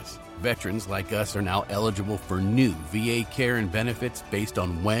dangerous. Veterans like us are now eligible for new VA care and benefits based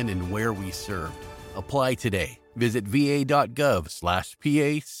on when and where we served. Apply today. Visit va.gov/PACT.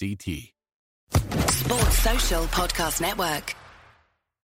 Sports Social Podcast Network.